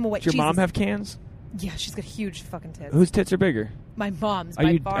 Yeah, put them away. Does your mom have cans? Yeah, she's got huge fucking tits. Whose tits are bigger? My mom's.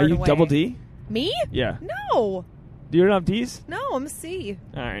 Are you double D? Me? Yeah. No. You don't have D's? No, I'm a C.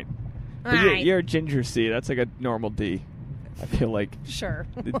 All right. All But right. you're a ginger C. That's like a normal D. I feel like. Sure.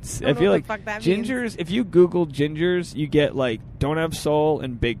 I feel like gingers, if you Google gingers, you get like don't have soul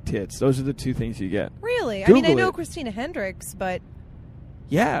and big tits. Those are the two things you get. Really? Google I mean, I know it. Christina Hendricks, but...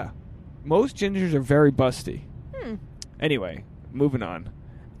 Yeah. Most gingers are very busty. Hmm. Anyway, moving on.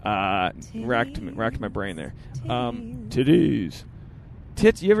 Racked my brain there. Titties.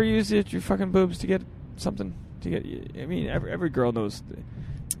 Tits. You ever use your fucking boobs to get something? I mean, every girl knows.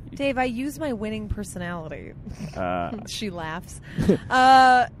 Dave, I use my winning personality. She laughs.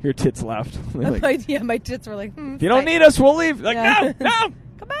 Your tits laughed. My tits were like, if you don't need us, we'll leave. Like, yeah. no.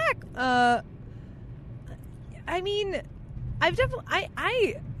 Come back. I mean, I've definitely...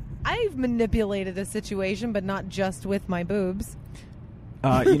 I've manipulated a situation, but not just with my boobs.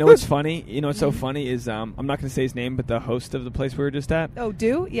 You know what's funny? You know what's so funny is I'm not going to say his name, but the host of the place we were just at. Oh,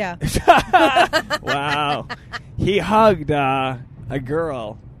 yeah. Wow. He hugged a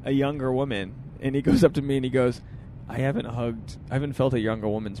girl, a younger woman, and he goes up to me and he goes, I haven't felt a younger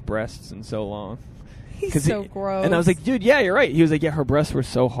woman's breasts in so long. He's so gross. And I was like, dude, yeah, you're right. He was like, yeah, her breasts were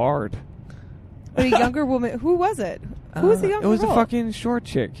so hard. But a younger woman, who was it? Who was the younger It was girl? the fucking short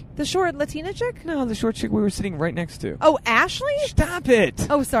chick. The short Latina chick? No, the short chick we were sitting right next to. Oh, Ashley? Stop it.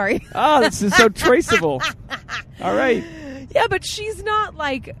 Oh, sorry. Oh, this is so traceable. All right. Yeah, but she's not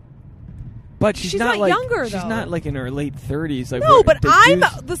like... But she's not like, younger, she's though. not like in her late 30s. Like, no, but I'm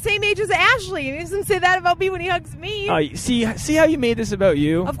the same age as Ashley, and he doesn't say that about me when he hugs me. See how you made this about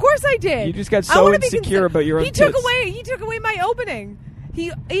you? Of course I did. You just got so insecure about your own tits. He took away my opening.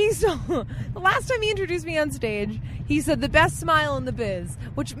 The last time he introduced me on stage, he said the best smile in the biz,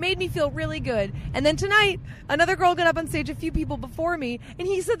 which made me feel really good. And then tonight, another girl got up on stage, a few people before me, and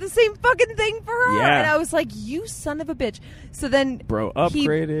he said the same fucking thing for her. Yeah. And I was like, you son of a bitch. So then... Bro,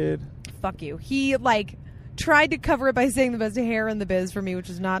 upgraded. Fuck you. He, tried to cover it by saying the best hair in the biz for me, which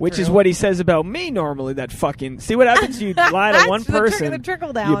is not true. Which is what he says about me normally, that fucking... See what happens? You lie to one person, the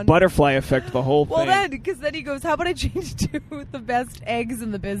trickle down. you butterfly effect the whole well, thing. because then he goes, how about I change to the best eggs in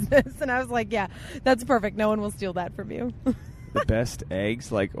the business? And I was like, yeah, that's perfect. No one will steal that from you. The best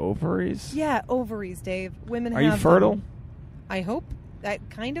eggs, like ovaries? Yeah, ovaries, Dave. Women Are have you fertile? them. I hope. I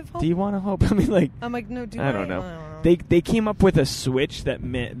kind of hope. Do you want to hope? I mean, like... I'm like, no, I don't know. They came up with a switch that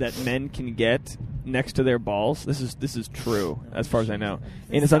men can get next to their balls. This is true as far as I know.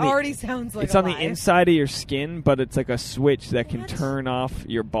 And it's on already sounds like it's on the inside of your skin, but it's like a switch that can turn off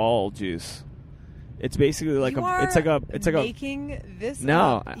your ball juice. It's basically like making this.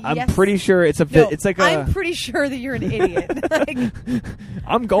 No, up. I'm Yes. pretty sure it's I'm pretty sure that you're an idiot.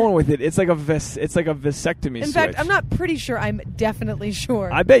 I'm going with it. It's like a vasectomy switch. In fact, I'm not pretty sure. I'm definitely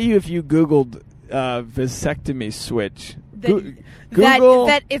sure. I bet you if you Googled vasectomy switch. Google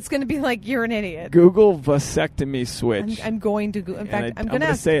that it's going to be like you're an idiot. Google vasectomy switch. I'm going to. In fact, I'm going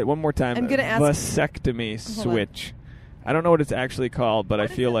to say it one more time. I'm going to ask vasectomy switch. I don't know what it's actually called, but I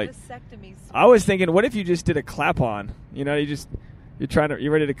feel like vasectomy switch? I was thinking, what if you just did a clap on? You know,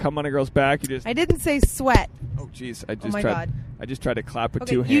 you're ready to come on a girl's back. I didn't say sweat. Oh jeez, I just tried to clap with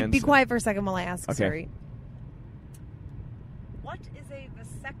two hands. You be quiet for a second while I ask. Okay. Sorry. What is a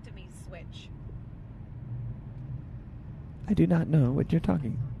vasectomy switch? I do not know what you're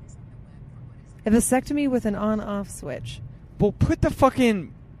talking. A vasectomy with an on-off switch. Well, put the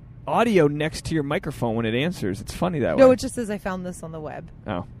fucking audio next to your microphone when it answers. It's funny that way. No, it just says I found this on the web.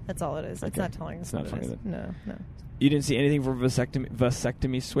 Oh. That's all it is. Okay. It's not telling us it's not what funny it is. then. No. You didn't see anything for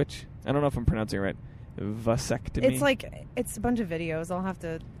vasectomy switch? I don't know if I'm pronouncing it right. Vasectomy? It's a bunch of videos. I'll have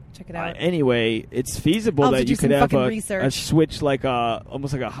to check it out. Anyway, it's feasible that you could have a switch like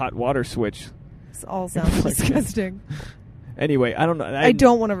almost like a hot water switch. This all sounds disgusting. Anyway, I don't know. I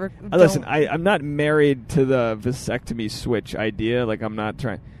don't want to... Listen, I'm not married to the vasectomy switch idea. Like, I'm not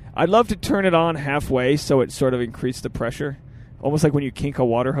trying... I'd love to turn it on halfway so it sort of increased the pressure. Almost like when you kink a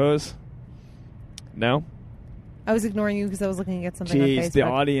water hose. No? I was ignoring you because I was looking at something on Facebook. Jeez, the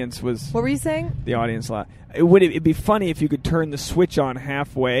audience was... What were you saying? The audience laughed. It'd be funny if you could turn the switch on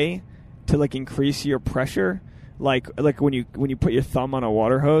halfway to, like, increase your pressure. Like when you put your thumb on a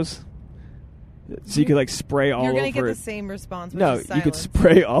water hose. So you could like spray all over. You're gonna get it. the same response. Which No, is you could silence.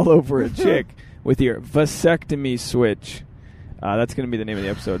 spray all over a chick with your vasectomy switch. That's going to be the name of the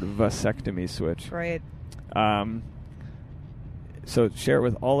episode, vasectomy switch. Right. So share it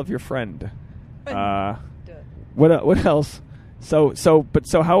with all of your friend. What else? So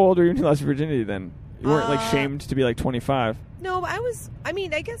how old were you when you lost your virginity then? You weren't like shamed to be like 25. No, I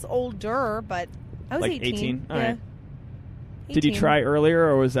guess older, but I was like 18. 18? Yeah. All right. 18. Did you try earlier,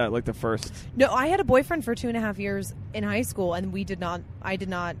 or was that like the first? No, I had a boyfriend for 2.5 years in high school, and we did not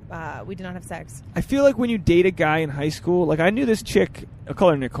have sex. I feel like when you date a guy in high school, like I knew this chick, I'll call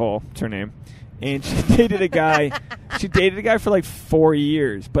her Nicole, it's her name, and she dated a guy. She dated a guy for like 4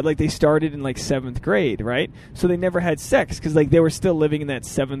 years, but like they started in like 7th grade, right? So they never had sex because like they were still living in that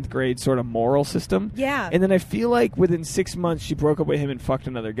 7th grade sort of moral system. Yeah. And then I feel like within 6 months she broke up with him and fucked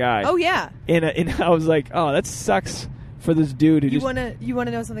another guy. Oh yeah. And I was like, oh, that sucks for this dude who you just. You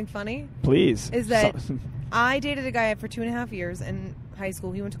wanna know something funny? Please. Is that I dated a guy for 2.5 years in high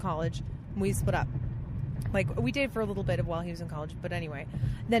school. He went to college. And we split up. Like we dated for a little bit while he was in college, but anyway.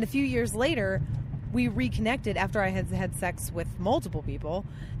 Then a few years later, we reconnected after I had had sex with multiple people,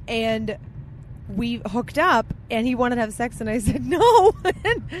 and we hooked up, and he wanted to have sex, and I said no.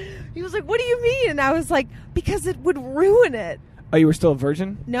 And he was like, "What do you mean?" And I was like, "Because it would ruin it." Oh, you were still a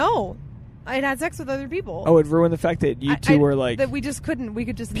virgin? No, I had sex with other people. Oh, it ruined the fact that you two were like that we just couldn't. We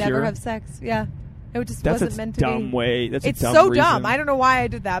could just pure? never have sex. Yeah, it just wasn't meant to dumb be. way. That's it's a dumb so reason. dumb. I don't know why I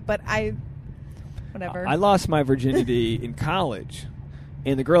did that, but whatever. I lost my virginity in college,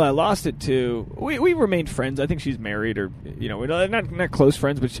 and the girl I lost it to, we remained friends. I think she's married, or we're not close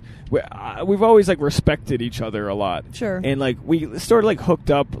friends, but we've always like respected each other a lot. Sure. And like we sort of like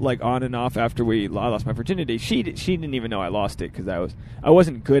hooked up like on and off after I lost my virginity. She didn't even know I lost it because I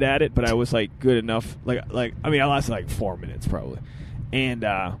wasn't good at it, but I was like good enough. I lasted like 4 minutes probably, and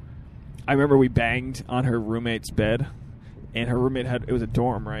I remember we banged on her roommate's bed. And her roommate it was a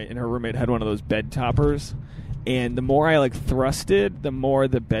dorm, right? And her roommate had one of those bed toppers. And the more I like thrusted, the more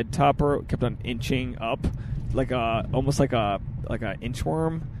the bed topper kept on inching up, like almost like a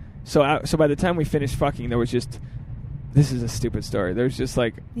inchworm. So by the time we finished fucking, there was just, this is a stupid story. There was just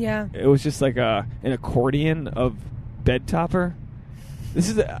like, it was just like an accordion of bed topper. This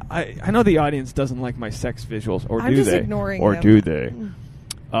is I know the audience doesn't like my sex visuals, or I'm do just they? ignoring or them. do they?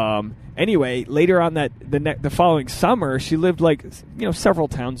 Anyway, later on the following summer, she lived like several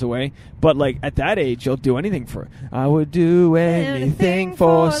towns away. But like at that age, you'll do anything for. I would do anything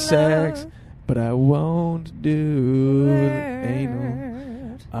for sex, but I won't do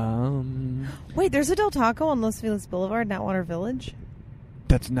anal. Wait, there's a Del Taco on Los Feliz Boulevard, Natwater Village.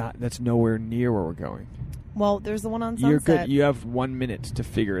 That's nowhere near where we're going. Well, there's the one on Sunset. You're good. You have 1 minute to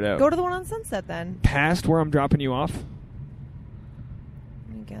figure it out. Go to the one on Sunset then. Past where I'm dropping you off.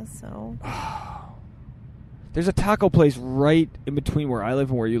 I guess so. There's a taco place right in between where I live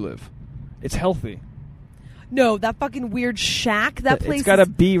and where you live. It's healthy. No, that fucking weird shack. That place. It's got a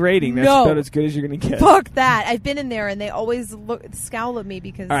B rating. That's about as good as you're gonna get. Fuck that! I've been in there and they always scowl at me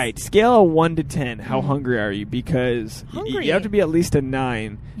because. All right, scale of 1 to 10. How hungry are you? Because you have to be at least a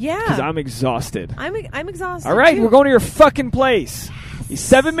 9. Yeah. Because I'm exhausted. I'm exhausted. All right, too. we're going to your fucking place. You're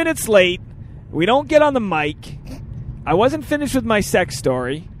 7 minutes late. We don't get on the mic. I wasn't finished with my sex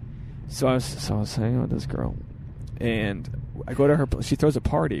story, so I was hanging out with this girl, and I go to her. She throws a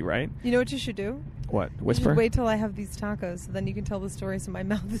party, right? You know what you should do? What? You Whisper? should wait till I have these tacos, so then you can tell the story. So my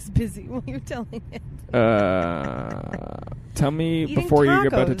mouth is busy while you're telling it. Tell me Eating before you're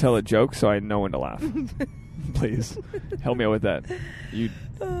about to tacos. tell a joke, so I know when to laugh. Please help me out with that. You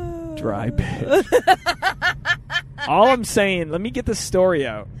dry bitch. All I'm saying, let me get the story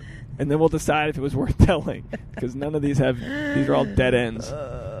out. And then we'll decide if it was worth telling, because none of these are all dead ends.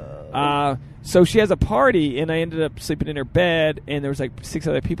 So she has a party, and I ended up sleeping in her bed, and there was like 6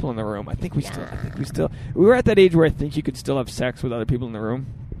 other people in the room. I think we were at that age where I think you could still have sex with other people in the room.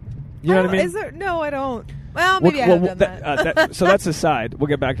 You know what I mean? Is there? No, I don't. Well, maybe I have done that. So that's aside. We'll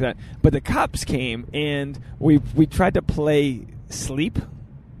get back to that. But the cops came, and we tried to play sleep,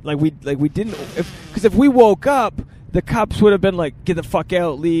 like we didn't, because if we woke up, the cops would have been like, "Get the fuck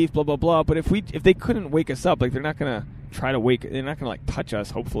out, leave, blah blah blah." But if they couldn't wake us up, like they're not gonna try to they're not gonna like touch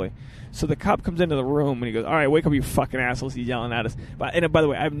us, hopefully. So the cop comes into the room and he goes, "All right, wake up, you fucking assholes!" He's yelling at us. And by the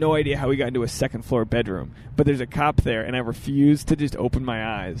way, I have no idea how we got into a 2nd floor bedroom, but there's a cop there, and I refused to just open my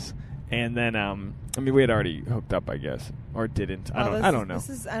eyes. And then, we had already hooked up, I guess, or didn't. I don't know.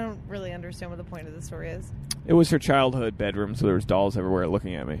 I don't really understand what the point of the story is. It was her childhood bedroom, so there was dolls everywhere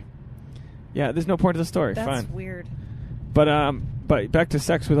looking at me. Yeah, there's no point to the story. That's Fine. weird. But back to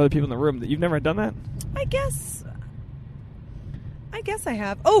sex with other people in the room. You've never done that? I guess I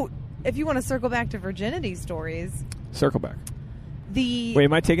have. Oh, if you want to circle back to virginity stories, Circle back. the Wait,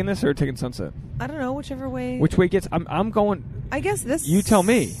 am I taking this or taking Sunset? I don't know, whichever way. Which way gets? I'm going. I guess this. You tell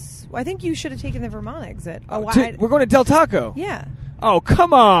me. I think you should have taken the Vermont exit. Oh, We're going to Del Taco. Yeah. Oh,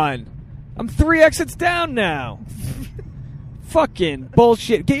 come on. I'm 3 exits down now. Fucking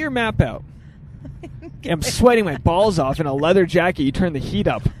bullshit. Get your map out. I'm sweating my balls off in a leather jacket. You turn the heat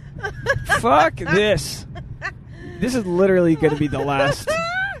up. Fuck this. This is literally going to be the last.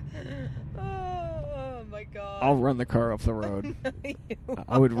 Oh, my God. I'll run the car off the road.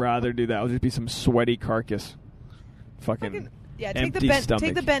 I would rather do that. I'll just be some sweaty carcass. Fucking yeah, empty stomach.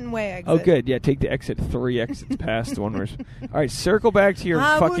 Take the Benton Way exit. Oh, good. Yeah, take the exit 3 exits past one. All right, circle back to your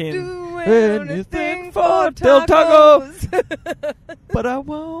fucking would do anything for Del Taco. tacos. But I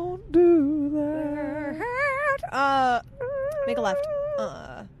won't do that. Make a left.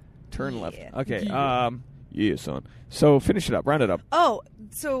 Turn left. Yeah. Okay. Yeah, son. So finish it up. Round it up. Oh,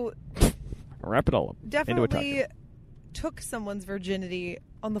 so Wrap it all up. Into a definitely taco. took someone's virginity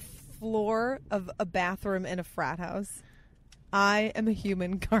on the floor of a bathroom in a frat house. I am a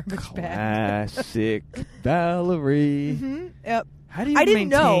human garbage bag. Classic Valerie. Mm-hmm. Yep. How do you I didn't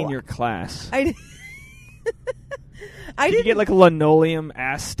maintain know. your class? I Did you get like linoleum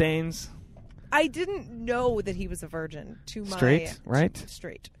ass stains? I didn't know that he was a virgin. To my Straight, right?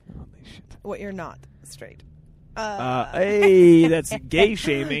 Straight. Holy shit. What you're not straight. Hey, that's gay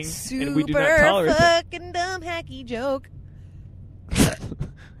shaming, and we do not tolerate that. Fucking dumb hacky joke. Did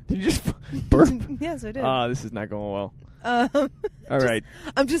you just burp? Yes, I did. This is not going well. All right.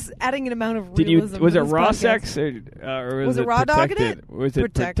 I'm just adding an amount of Did you? realism. Was to it this raw podcast. sex or Was it it raw dogging protected? it? Was it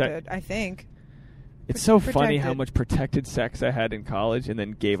Protected, I think. It's so funny how protected. much protected sex I had in college, and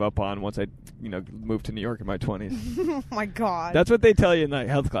then gave up on once I, moved to New York in my 20s. Oh my God. That's what they tell you in the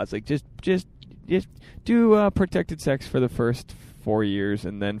health class. Like, just do protected sex for the first 4 years,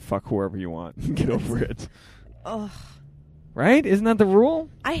 and then fuck whoever you want. Get over it. Ugh. Right? Isn't that the rule?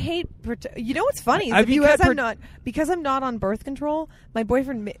 I hate. You know what's funny? Is Have that you because had because I'm not on birth control. My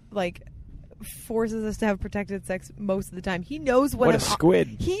boyfriend forces us to have protected sex most of the time. He knows when What a I'm squid.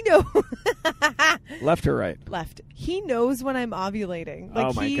 He knows. Left or right? Left. He knows when I'm ovulating.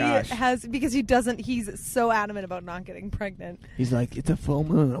 Oh my gosh. Because he doesn't. He's so adamant about not getting pregnant. He's like, it's a full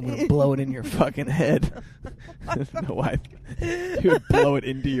moon. I'm gonna blow it in your fucking head. No, why? He would blow it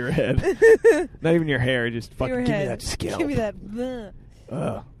into your head. Not even your hair. Just fucking Your give me head. that scalp. Give me that. Bleh.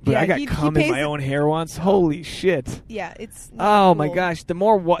 But Yeah, I got he cum in pays- my own hair once. Holy shit! Yeah, it's. Oh not my cool. gosh! The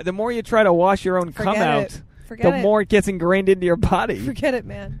more you try to wash your own cum Forget out, it. Forget the it. more it gets ingrained into your body. Forget it,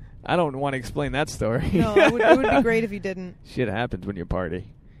 man. I don't want to explain that story. No, it would be great if you didn't. Shit happens when you party.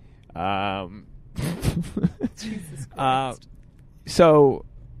 Jesus Christ. So,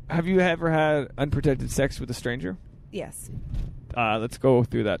 have you ever had unprotected sex with a stranger? Yes. Let's go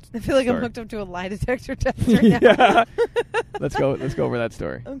through that. I feel like I'm story. hooked up to a lie detector test right now. Yeah. Let's go over that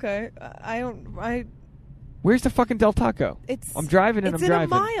story. Okay. Where's the fucking Del Taco? I'm driving and it's I'm driving.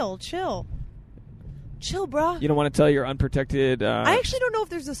 in a mile. Chill, bro. You don't want to tell your unprotected. I actually don't know if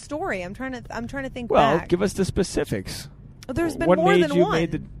there's a story. I'm trying to think Well, back. give us the specifics. There's been what more made than you one.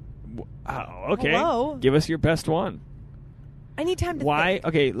 Made the? Oh, okay. Hello? Give us your best one. I need time to Why? think.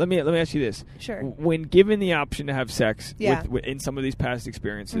 Okay, let me ask you this. Sure. When given the option to have sex Yeah. with in some of these past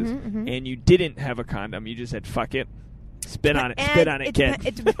experiences, Mhm. and you didn't have a condom, you just said "fuck it," spit on it,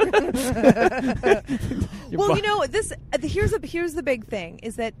 kid. Well, here's the big thing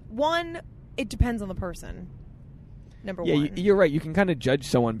is that one, it depends on the person. Number Yeah, one. you're right. You can kind of judge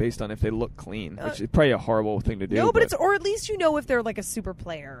someone based on if they look clean, which is probably a horrible thing to do. No, but or at least you know if they're like a super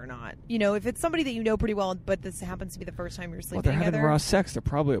player or not. You know, if it's somebody that you know pretty well, but this happens to be the first time you're sleeping they're together. having raw sex. They're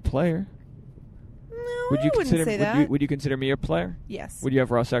probably a player. No, Would you I wouldn't consider? say that. Would you consider me a player? Yes. Would you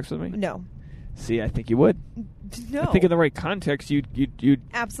have raw sex with me? No. See, I think you would. No. I think in the right context, you'd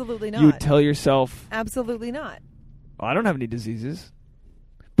Absolutely not. you'd tell yourself, Absolutely not. oh, I don't have any diseases.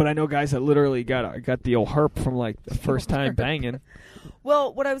 But I know guys that literally got the old herp from like the first time banging.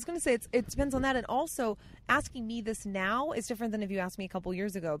 Well, what I was going to say, it depends on that. And also, asking me this now is different than if you asked me a couple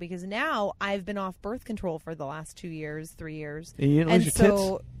years ago. Because now I've been off birth control for the last 2 years, 3 years. And you didn't lose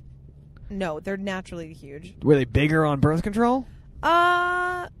your tits? No, they're naturally huge. Were they bigger on birth control?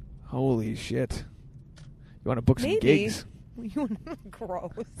 Maybe. Holy shit. You want to book some gigs? You want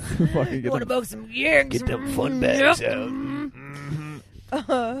gross. Fucking You want to book some gigs? Get them fun bags out.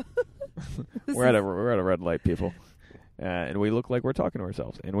 We're at a red light, people. And we look like we're talking to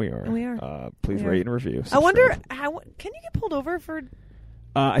ourselves. And we are. We are. Please We rate are. and review. I wonder, Subscribe. can you get pulled over for...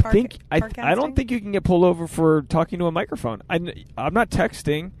 I don't think you can get pulled over for talking to a microphone. I'm not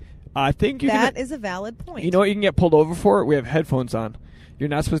texting. I think you That can. is a valid point. You know what you can get pulled over for? We have headphones on. You're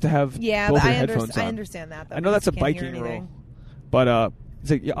not supposed to have both your headphones on. I understand that. Though, I know that's a you can't hear biking rule. anything. But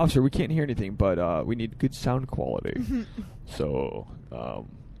it's like, yeah, officer, we can't hear anything, but we need good sound quality. So,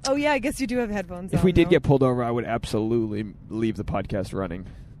 oh yeah, I guess you do have headphones. If we did get pulled over, I would absolutely leave the podcast running.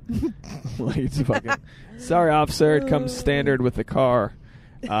 Like it's fucking. Sorry, officer. It comes standard with the car.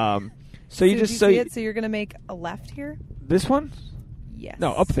 So you just see it. So you're gonna make a left here. This one? Yes.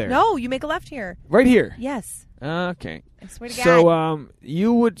 No, up there. No, you make a left here. Right here. Yes. Okay. I swear to God.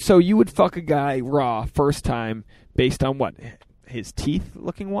 So you would fuck a guy raw first time based on what? His teeth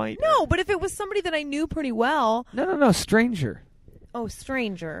looking white? No, but if it was somebody that I knew pretty well. No, stranger. Oh,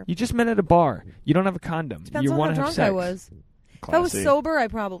 stranger. You just met at a bar. You don't have a condom. Depends you on want how to have drunk sex. I was. If I was sober, I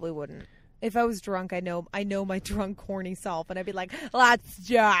probably wouldn't. If I was drunk, I know my drunk, corny self, and I'd be like, "Let's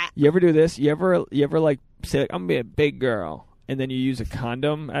do it." You ever do this? You ever like say like, I'm gonna be a big girl, and then you use a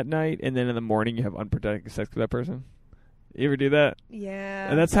condom at night, and then in the morning you have unprotected sex with that person? You ever do that? Yeah.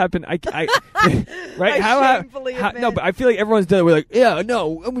 And that's happened. I right? How no, but I feel like everyone's done it. We're like, yeah,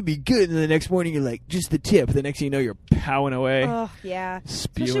 no, I'm gonna be good. And the next morning you're like, just the tip. The next thing you know, you're powing away. Oh yeah.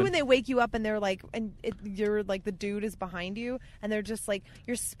 Spewing. Especially when they wake you up and they're like, you're like the dude is behind you, and they're just like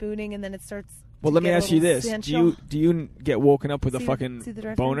you're spooning, and then it starts. Well, let me ask you this: sensual. Do you get woken up with a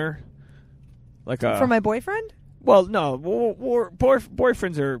fucking boner? Like from my boyfriend? Well, no,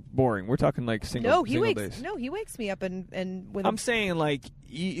 boyfriends are boring. We're talking like single days. No, he wakes me up and with. I'm saying like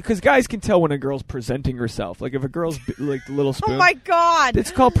because guys can tell when a girl's presenting herself. Like if a girl's like the little spoon. Oh my God! It's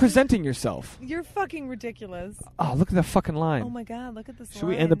called presenting yourself. You're fucking ridiculous. Oh, look at the fucking line. Oh my God! Look at this. Should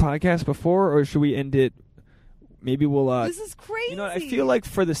we end the podcast before, or should we end it? Maybe we'll. This is crazy. You know, I feel like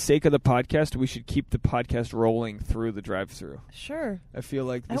for the sake of the podcast, we should keep the podcast rolling through the drive-through. Sure. I feel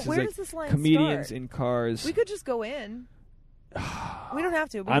like this where is does this line comedians start? in cars. We could just go in. We don't have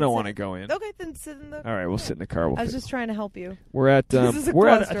to. I don't want to go in. Okay, then sit in the. All right, we'll sit in the car. I was just trying to help you. We're at. This is a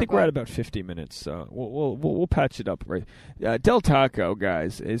I think we're at about 50 minutes, so we'll patch it up. Right. Del Taco,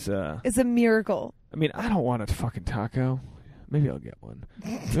 guys, is a miracle. I mean, I don't want a fucking taco. Maybe I'll get one.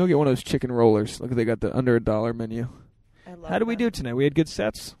 Maybe I'll get one of those chicken rollers. Look, they got the under $1 menu. How did we do tonight? We had good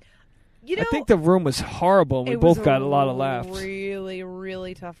sets. You know, I think the room was horrible. And we both got a lot of laughs. Really,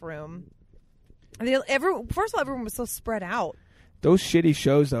 really tough room. First of all, everyone was so spread out. Those shitty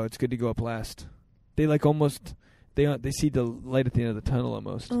shows, though, it's good to go up last. They like almost they see the light at the end of the tunnel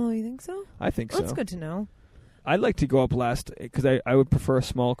almost. Oh, you think so? I think so. That's good to know. I'd like to go up last because I would prefer a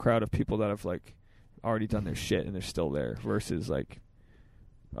small crowd of people that have like already done their shit and they're still there versus like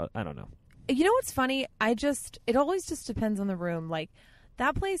I don't know. You know what's funny? It always just depends on the room. Like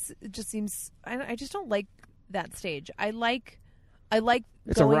that place just seems. I just don't like that stage. I like.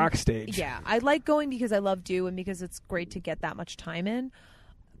 It's going, a rock stage. Yeah, I like going because I love you and because it's great to get that much time in.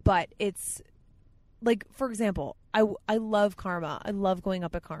 But it's like, for example, I love Karma. I love going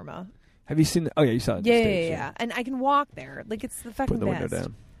up at Karma. Have you seen? Oh yeah, you saw it. Yeah. And I can walk there. Like it's the fucking best. Put the best. window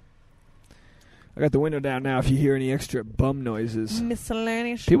down. I got the window down now. If you hear any extra bum noises,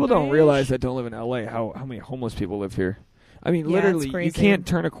 miscellaneous. People don't realize that don't live in L.A. How many homeless people live here. I mean, literally, you can't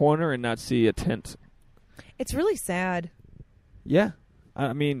turn a corner and not see a tent. It's really sad. Yeah,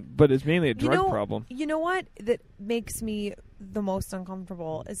 I mean, but it's mainly a drug problem. You know what that makes me the most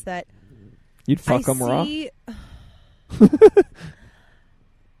uncomfortable is that you'd fuck them raw.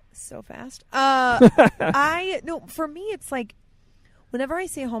 So fast. For me, it's like. Whenever I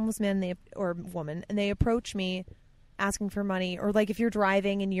see a homeless man or woman and they approach me asking for money, or like if you're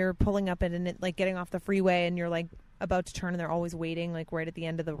driving and you're pulling up and it, like getting off the freeway and you're like about to turn and they're always waiting like right at the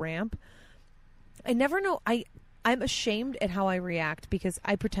end of the ramp, I never know. I'm ashamed at how I react because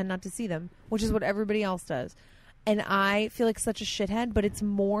I pretend not to see them, which is what everybody else does. And I feel like such a shithead, but it's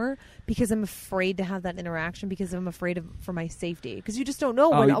more because I'm afraid to have that interaction because I'm afraid for my safety. Because you just don't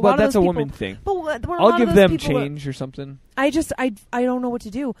know when a lot of that's those a people, woman thing. But I'll give them change or something. I don't know what to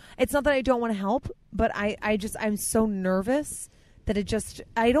do. It's not that I don't want to help, but I'm so nervous that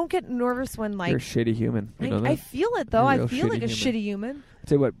I don't get nervous when like you're a shitty human. You know that? I feel it though. I feel like a human. shitty human. I'll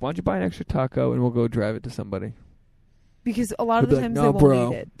tell you what, why don't you buy an extra taco and we'll go drive it to somebody. Because a lot of the times they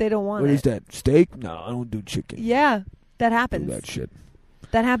won't eat it. They don't want it. What is that? Steak? No, I don't do chicken. Yeah. That happens. Do that shit.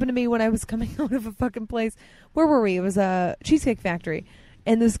 That happened to me when I was coming out of a fucking place. Where were we? It was a Cheesecake Factory.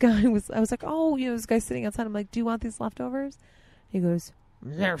 And this guy I was like, oh, this guy's sitting outside. I'm like, do you want these leftovers? He goes,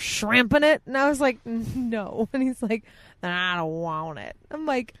 they're shrimp in it? And I was like, no. And he's like, I don't want it. I'm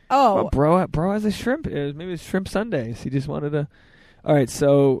like, oh. Well, bro has a shrimp. Maybe it's shrimp Sundays. He just wanted to. All right,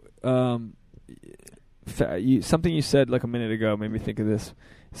 so something you said like a minute ago made me think of this.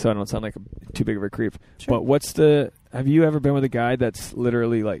 So I don't sound like too big of a creep. Sure. But have you ever been with a guy that's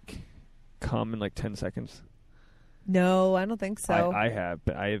literally like come in like 10 seconds? No, I don't think so. I have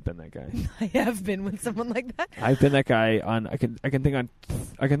been that guy. I have been with someone like that. I've been that guy on. I can think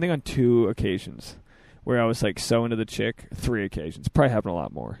on 2 occasions where I was like so into the chick. 3 occasions. Probably happened a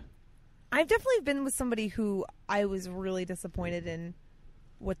lot more. I've definitely been with somebody who I was really disappointed in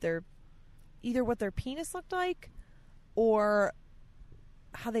either what their penis looked like or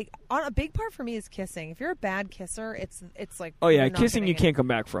how they. A big part for me is kissing. If you're a bad kisser, it's like. Oh yeah, kissing you can't come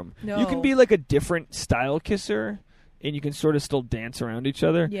back from. No. You can be like a different style kisser, and you can sort of still dance around each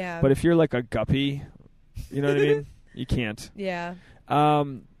other. Yeah. But if you're like a guppy, you know what I mean? You can't. Yeah.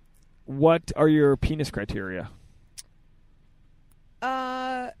 What are your penis criteria?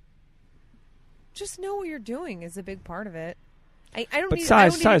 Just know what you're doing is a big part of it. I don't. But need,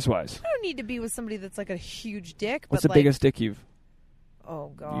 size wise, I don't need to be with somebody that's like a huge dick. What's but the biggest dick you've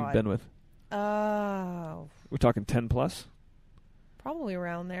been with? We're talking 10 plus. Probably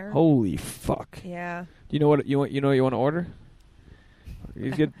around there. Holy fuck! Yeah. You know what you want to order?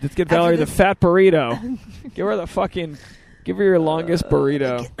 Let's get Valerie the fat burrito. Give her your longest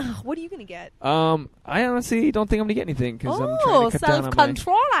burrito. What are you gonna get? I honestly don't think I'm gonna get anything because I'm trying to cut down on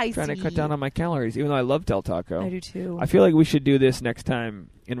self-control. Down on my calories. Even though I love Del Taco, I do too. I feel like we should do this next time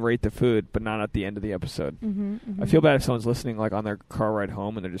and rate the food, but not at the end of the episode. Mm-hmm. I feel bad if someone's listening like on their car ride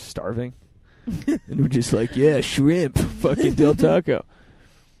home and they're just starving, and we're just like, yeah, shrimp, fucking Del Taco.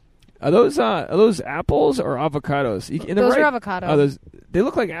 Are those apples or avocados? Those are avocado. They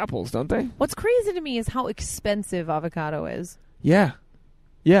look like apples, don't they? What's crazy to me is how expensive avocado is. Yeah.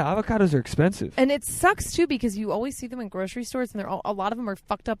 Yeah, avocados are expensive. And it sucks, too, because you always see them in grocery stores, and a lot of them are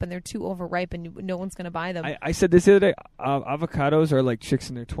fucked up, and they're too overripe, and no one's going to buy them. I said this the other day. Avocados are like chicks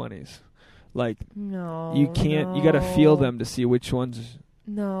in their 20s. Like, no, you can't. You got to feel them to see which ones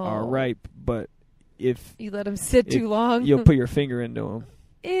are ripe. But if you let them sit too long, you'll put your finger into them.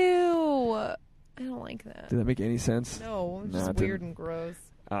 Ew. I don't like that. Did that make any sense? No, it's just weird and gross.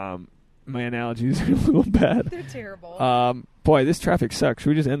 My analogies are a little bad. They're terrible. Boy, this traffic sucks. Should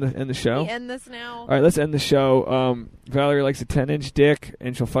we just end the show? We end this now. All right, let's end the show. Valerie likes a 10-inch dick,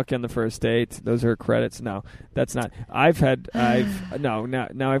 and she'll fuck you on the first date. Those are her credits. No, that's not. Now I've got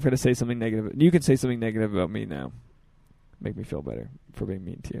to say something negative. You can say something negative about me now. Make me feel better for being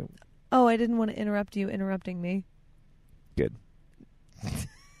mean to you. Oh, I didn't want to interrupt you interrupting me. Good.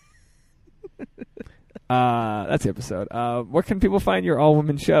 That's the episode. Where can people find your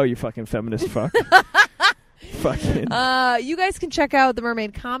all-women show, you fucking feminist fuck? Fucking. You guys can check out the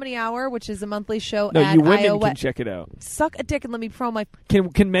Mermaid Comedy Hour, which is a monthly show at No, you women Iowa. can check it out. Suck a dick and let me promo my...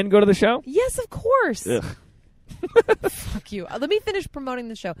 Can men go to the show? Yes, of course. Ugh. Fuck you. Let me finish promoting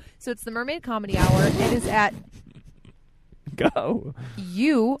the show. So it's the Mermaid Comedy Hour. It is at... Go.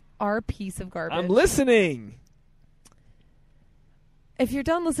 You are a piece of garbage. I'm listening. If you're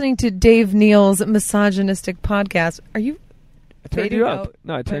done listening to Dave Neal's misogynistic podcast, are you... I turned you up.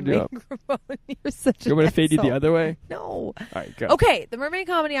 No, I turned you up. You're such You want me to fade you the other way? No. All right, go. Okay, the Mermaid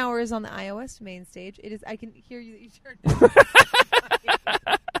Comedy Hour is on the iOS main stage. It is. I can hear you. You turned.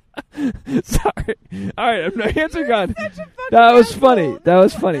 Sorry. All right, my hands are gone. That was funny. That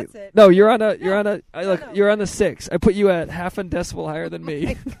was funny. That's it. No, you're on you're on the 6. I put you at half a decibel higher than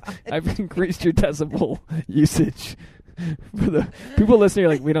me. I've increased your decibel usage. For the people listening, are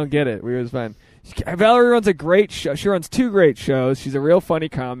like, we don't get it. We was fine. Valerie runs a great show. She runs 2 great shows. She's a real funny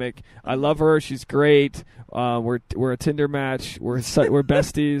comic. I love her. She's great. We're a Tinder match. We're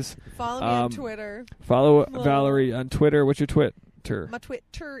besties. Follow me on Twitter. Follow Valerie on Twitter. What's your Twitter? My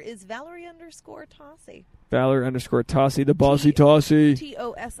Twitter is Valerie_Tosi. Valerie_Tosi, the bossy Tosi.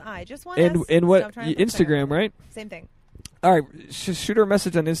 Tosi. Just one. And what? Instagram, right? Same thing. All right, shoot her a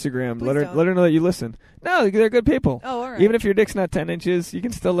message on Instagram. Please Let her know that you listen. No, they're good people. Oh, all right. Even if your dick's not 10 inches, you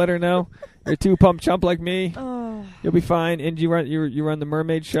can still let her know. You're too pump chump like me. Oh. You'll be fine. And you run the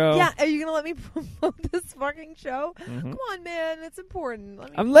Mermaid show. Yeah, are you gonna let me promote this fucking show? Mm-hmm. Come on, man, it's important.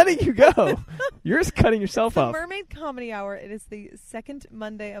 I'm letting you go. You're just cutting yourself off. Mermaid Comedy Hour. It is the second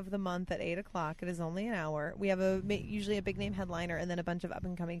Monday of the month at 8:00. It is only an hour. We have usually a big name headliner and then a bunch of up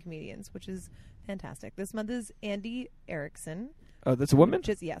and coming comedians, which is fantastic. This month is Andy Erickson. Oh, that's a woman?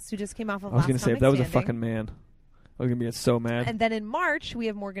 Who just came off of I was going to say, if that was a fucking man, I was going to be so mad. And then in March, we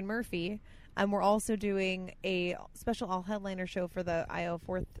have Morgan Murphy, and we're also doing a special all-headliner show for the IO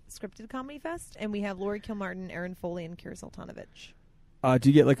 4th Scripted Comedy Fest, and we have Lori Kilmartin, Aaron Foley, and Kira Sultanovich. Do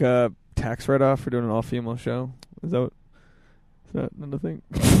you get like a tax write-off for doing an all-female show? Is that another thing?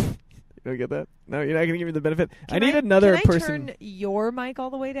 You don't get that? No, you're not going to give me the benefit? I need another person. Can I turn your mic all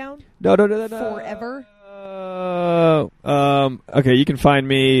the way down? No. Forever? Okay, you can find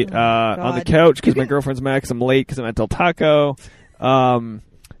me on the couch because my girlfriend's mad because I'm late because I'm at Del Taco.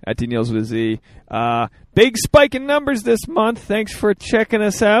 at DNeals with a Z. Big spike in numbers this month. Thanks for checking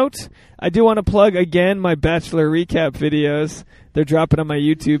us out. I do want to plug again my Bachelor recap videos. They're dropping on my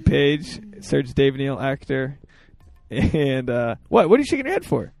YouTube page. Search Dave Neal actor. And what are you shaking your head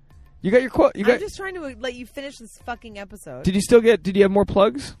for? You got your quote. I'm just trying to let you finish this fucking episode. Did you have more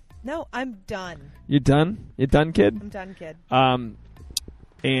plugs? No, I'm done. You done? You done, kid? I'm done, kid.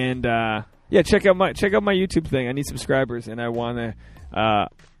 Yeah, check out my YouTube thing. I need subscribers, and I wanna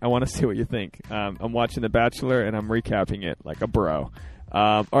see what you think. I'm watching The Bachelor, and I'm recapping it like a bro.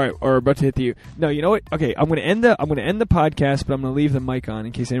 All right, or about to hit the. No, you know what? Okay, I'm gonna end the podcast, but I'm gonna leave the mic on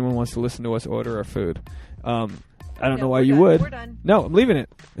in case anyone wants to listen to us order our food. I don't know why you would. We're done. No, I'm leaving it.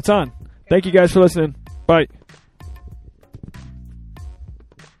 It's on. Okay, thank you guys for listening. Bye.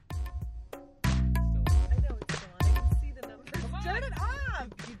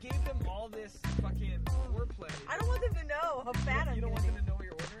 I don't want them to know how fat I'm. You don't want them to know what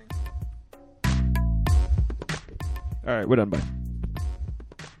you're ordering? All right, we're done. Bye.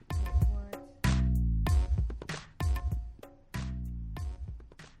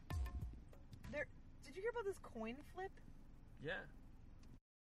 Did you hear about this coin flip? Yeah.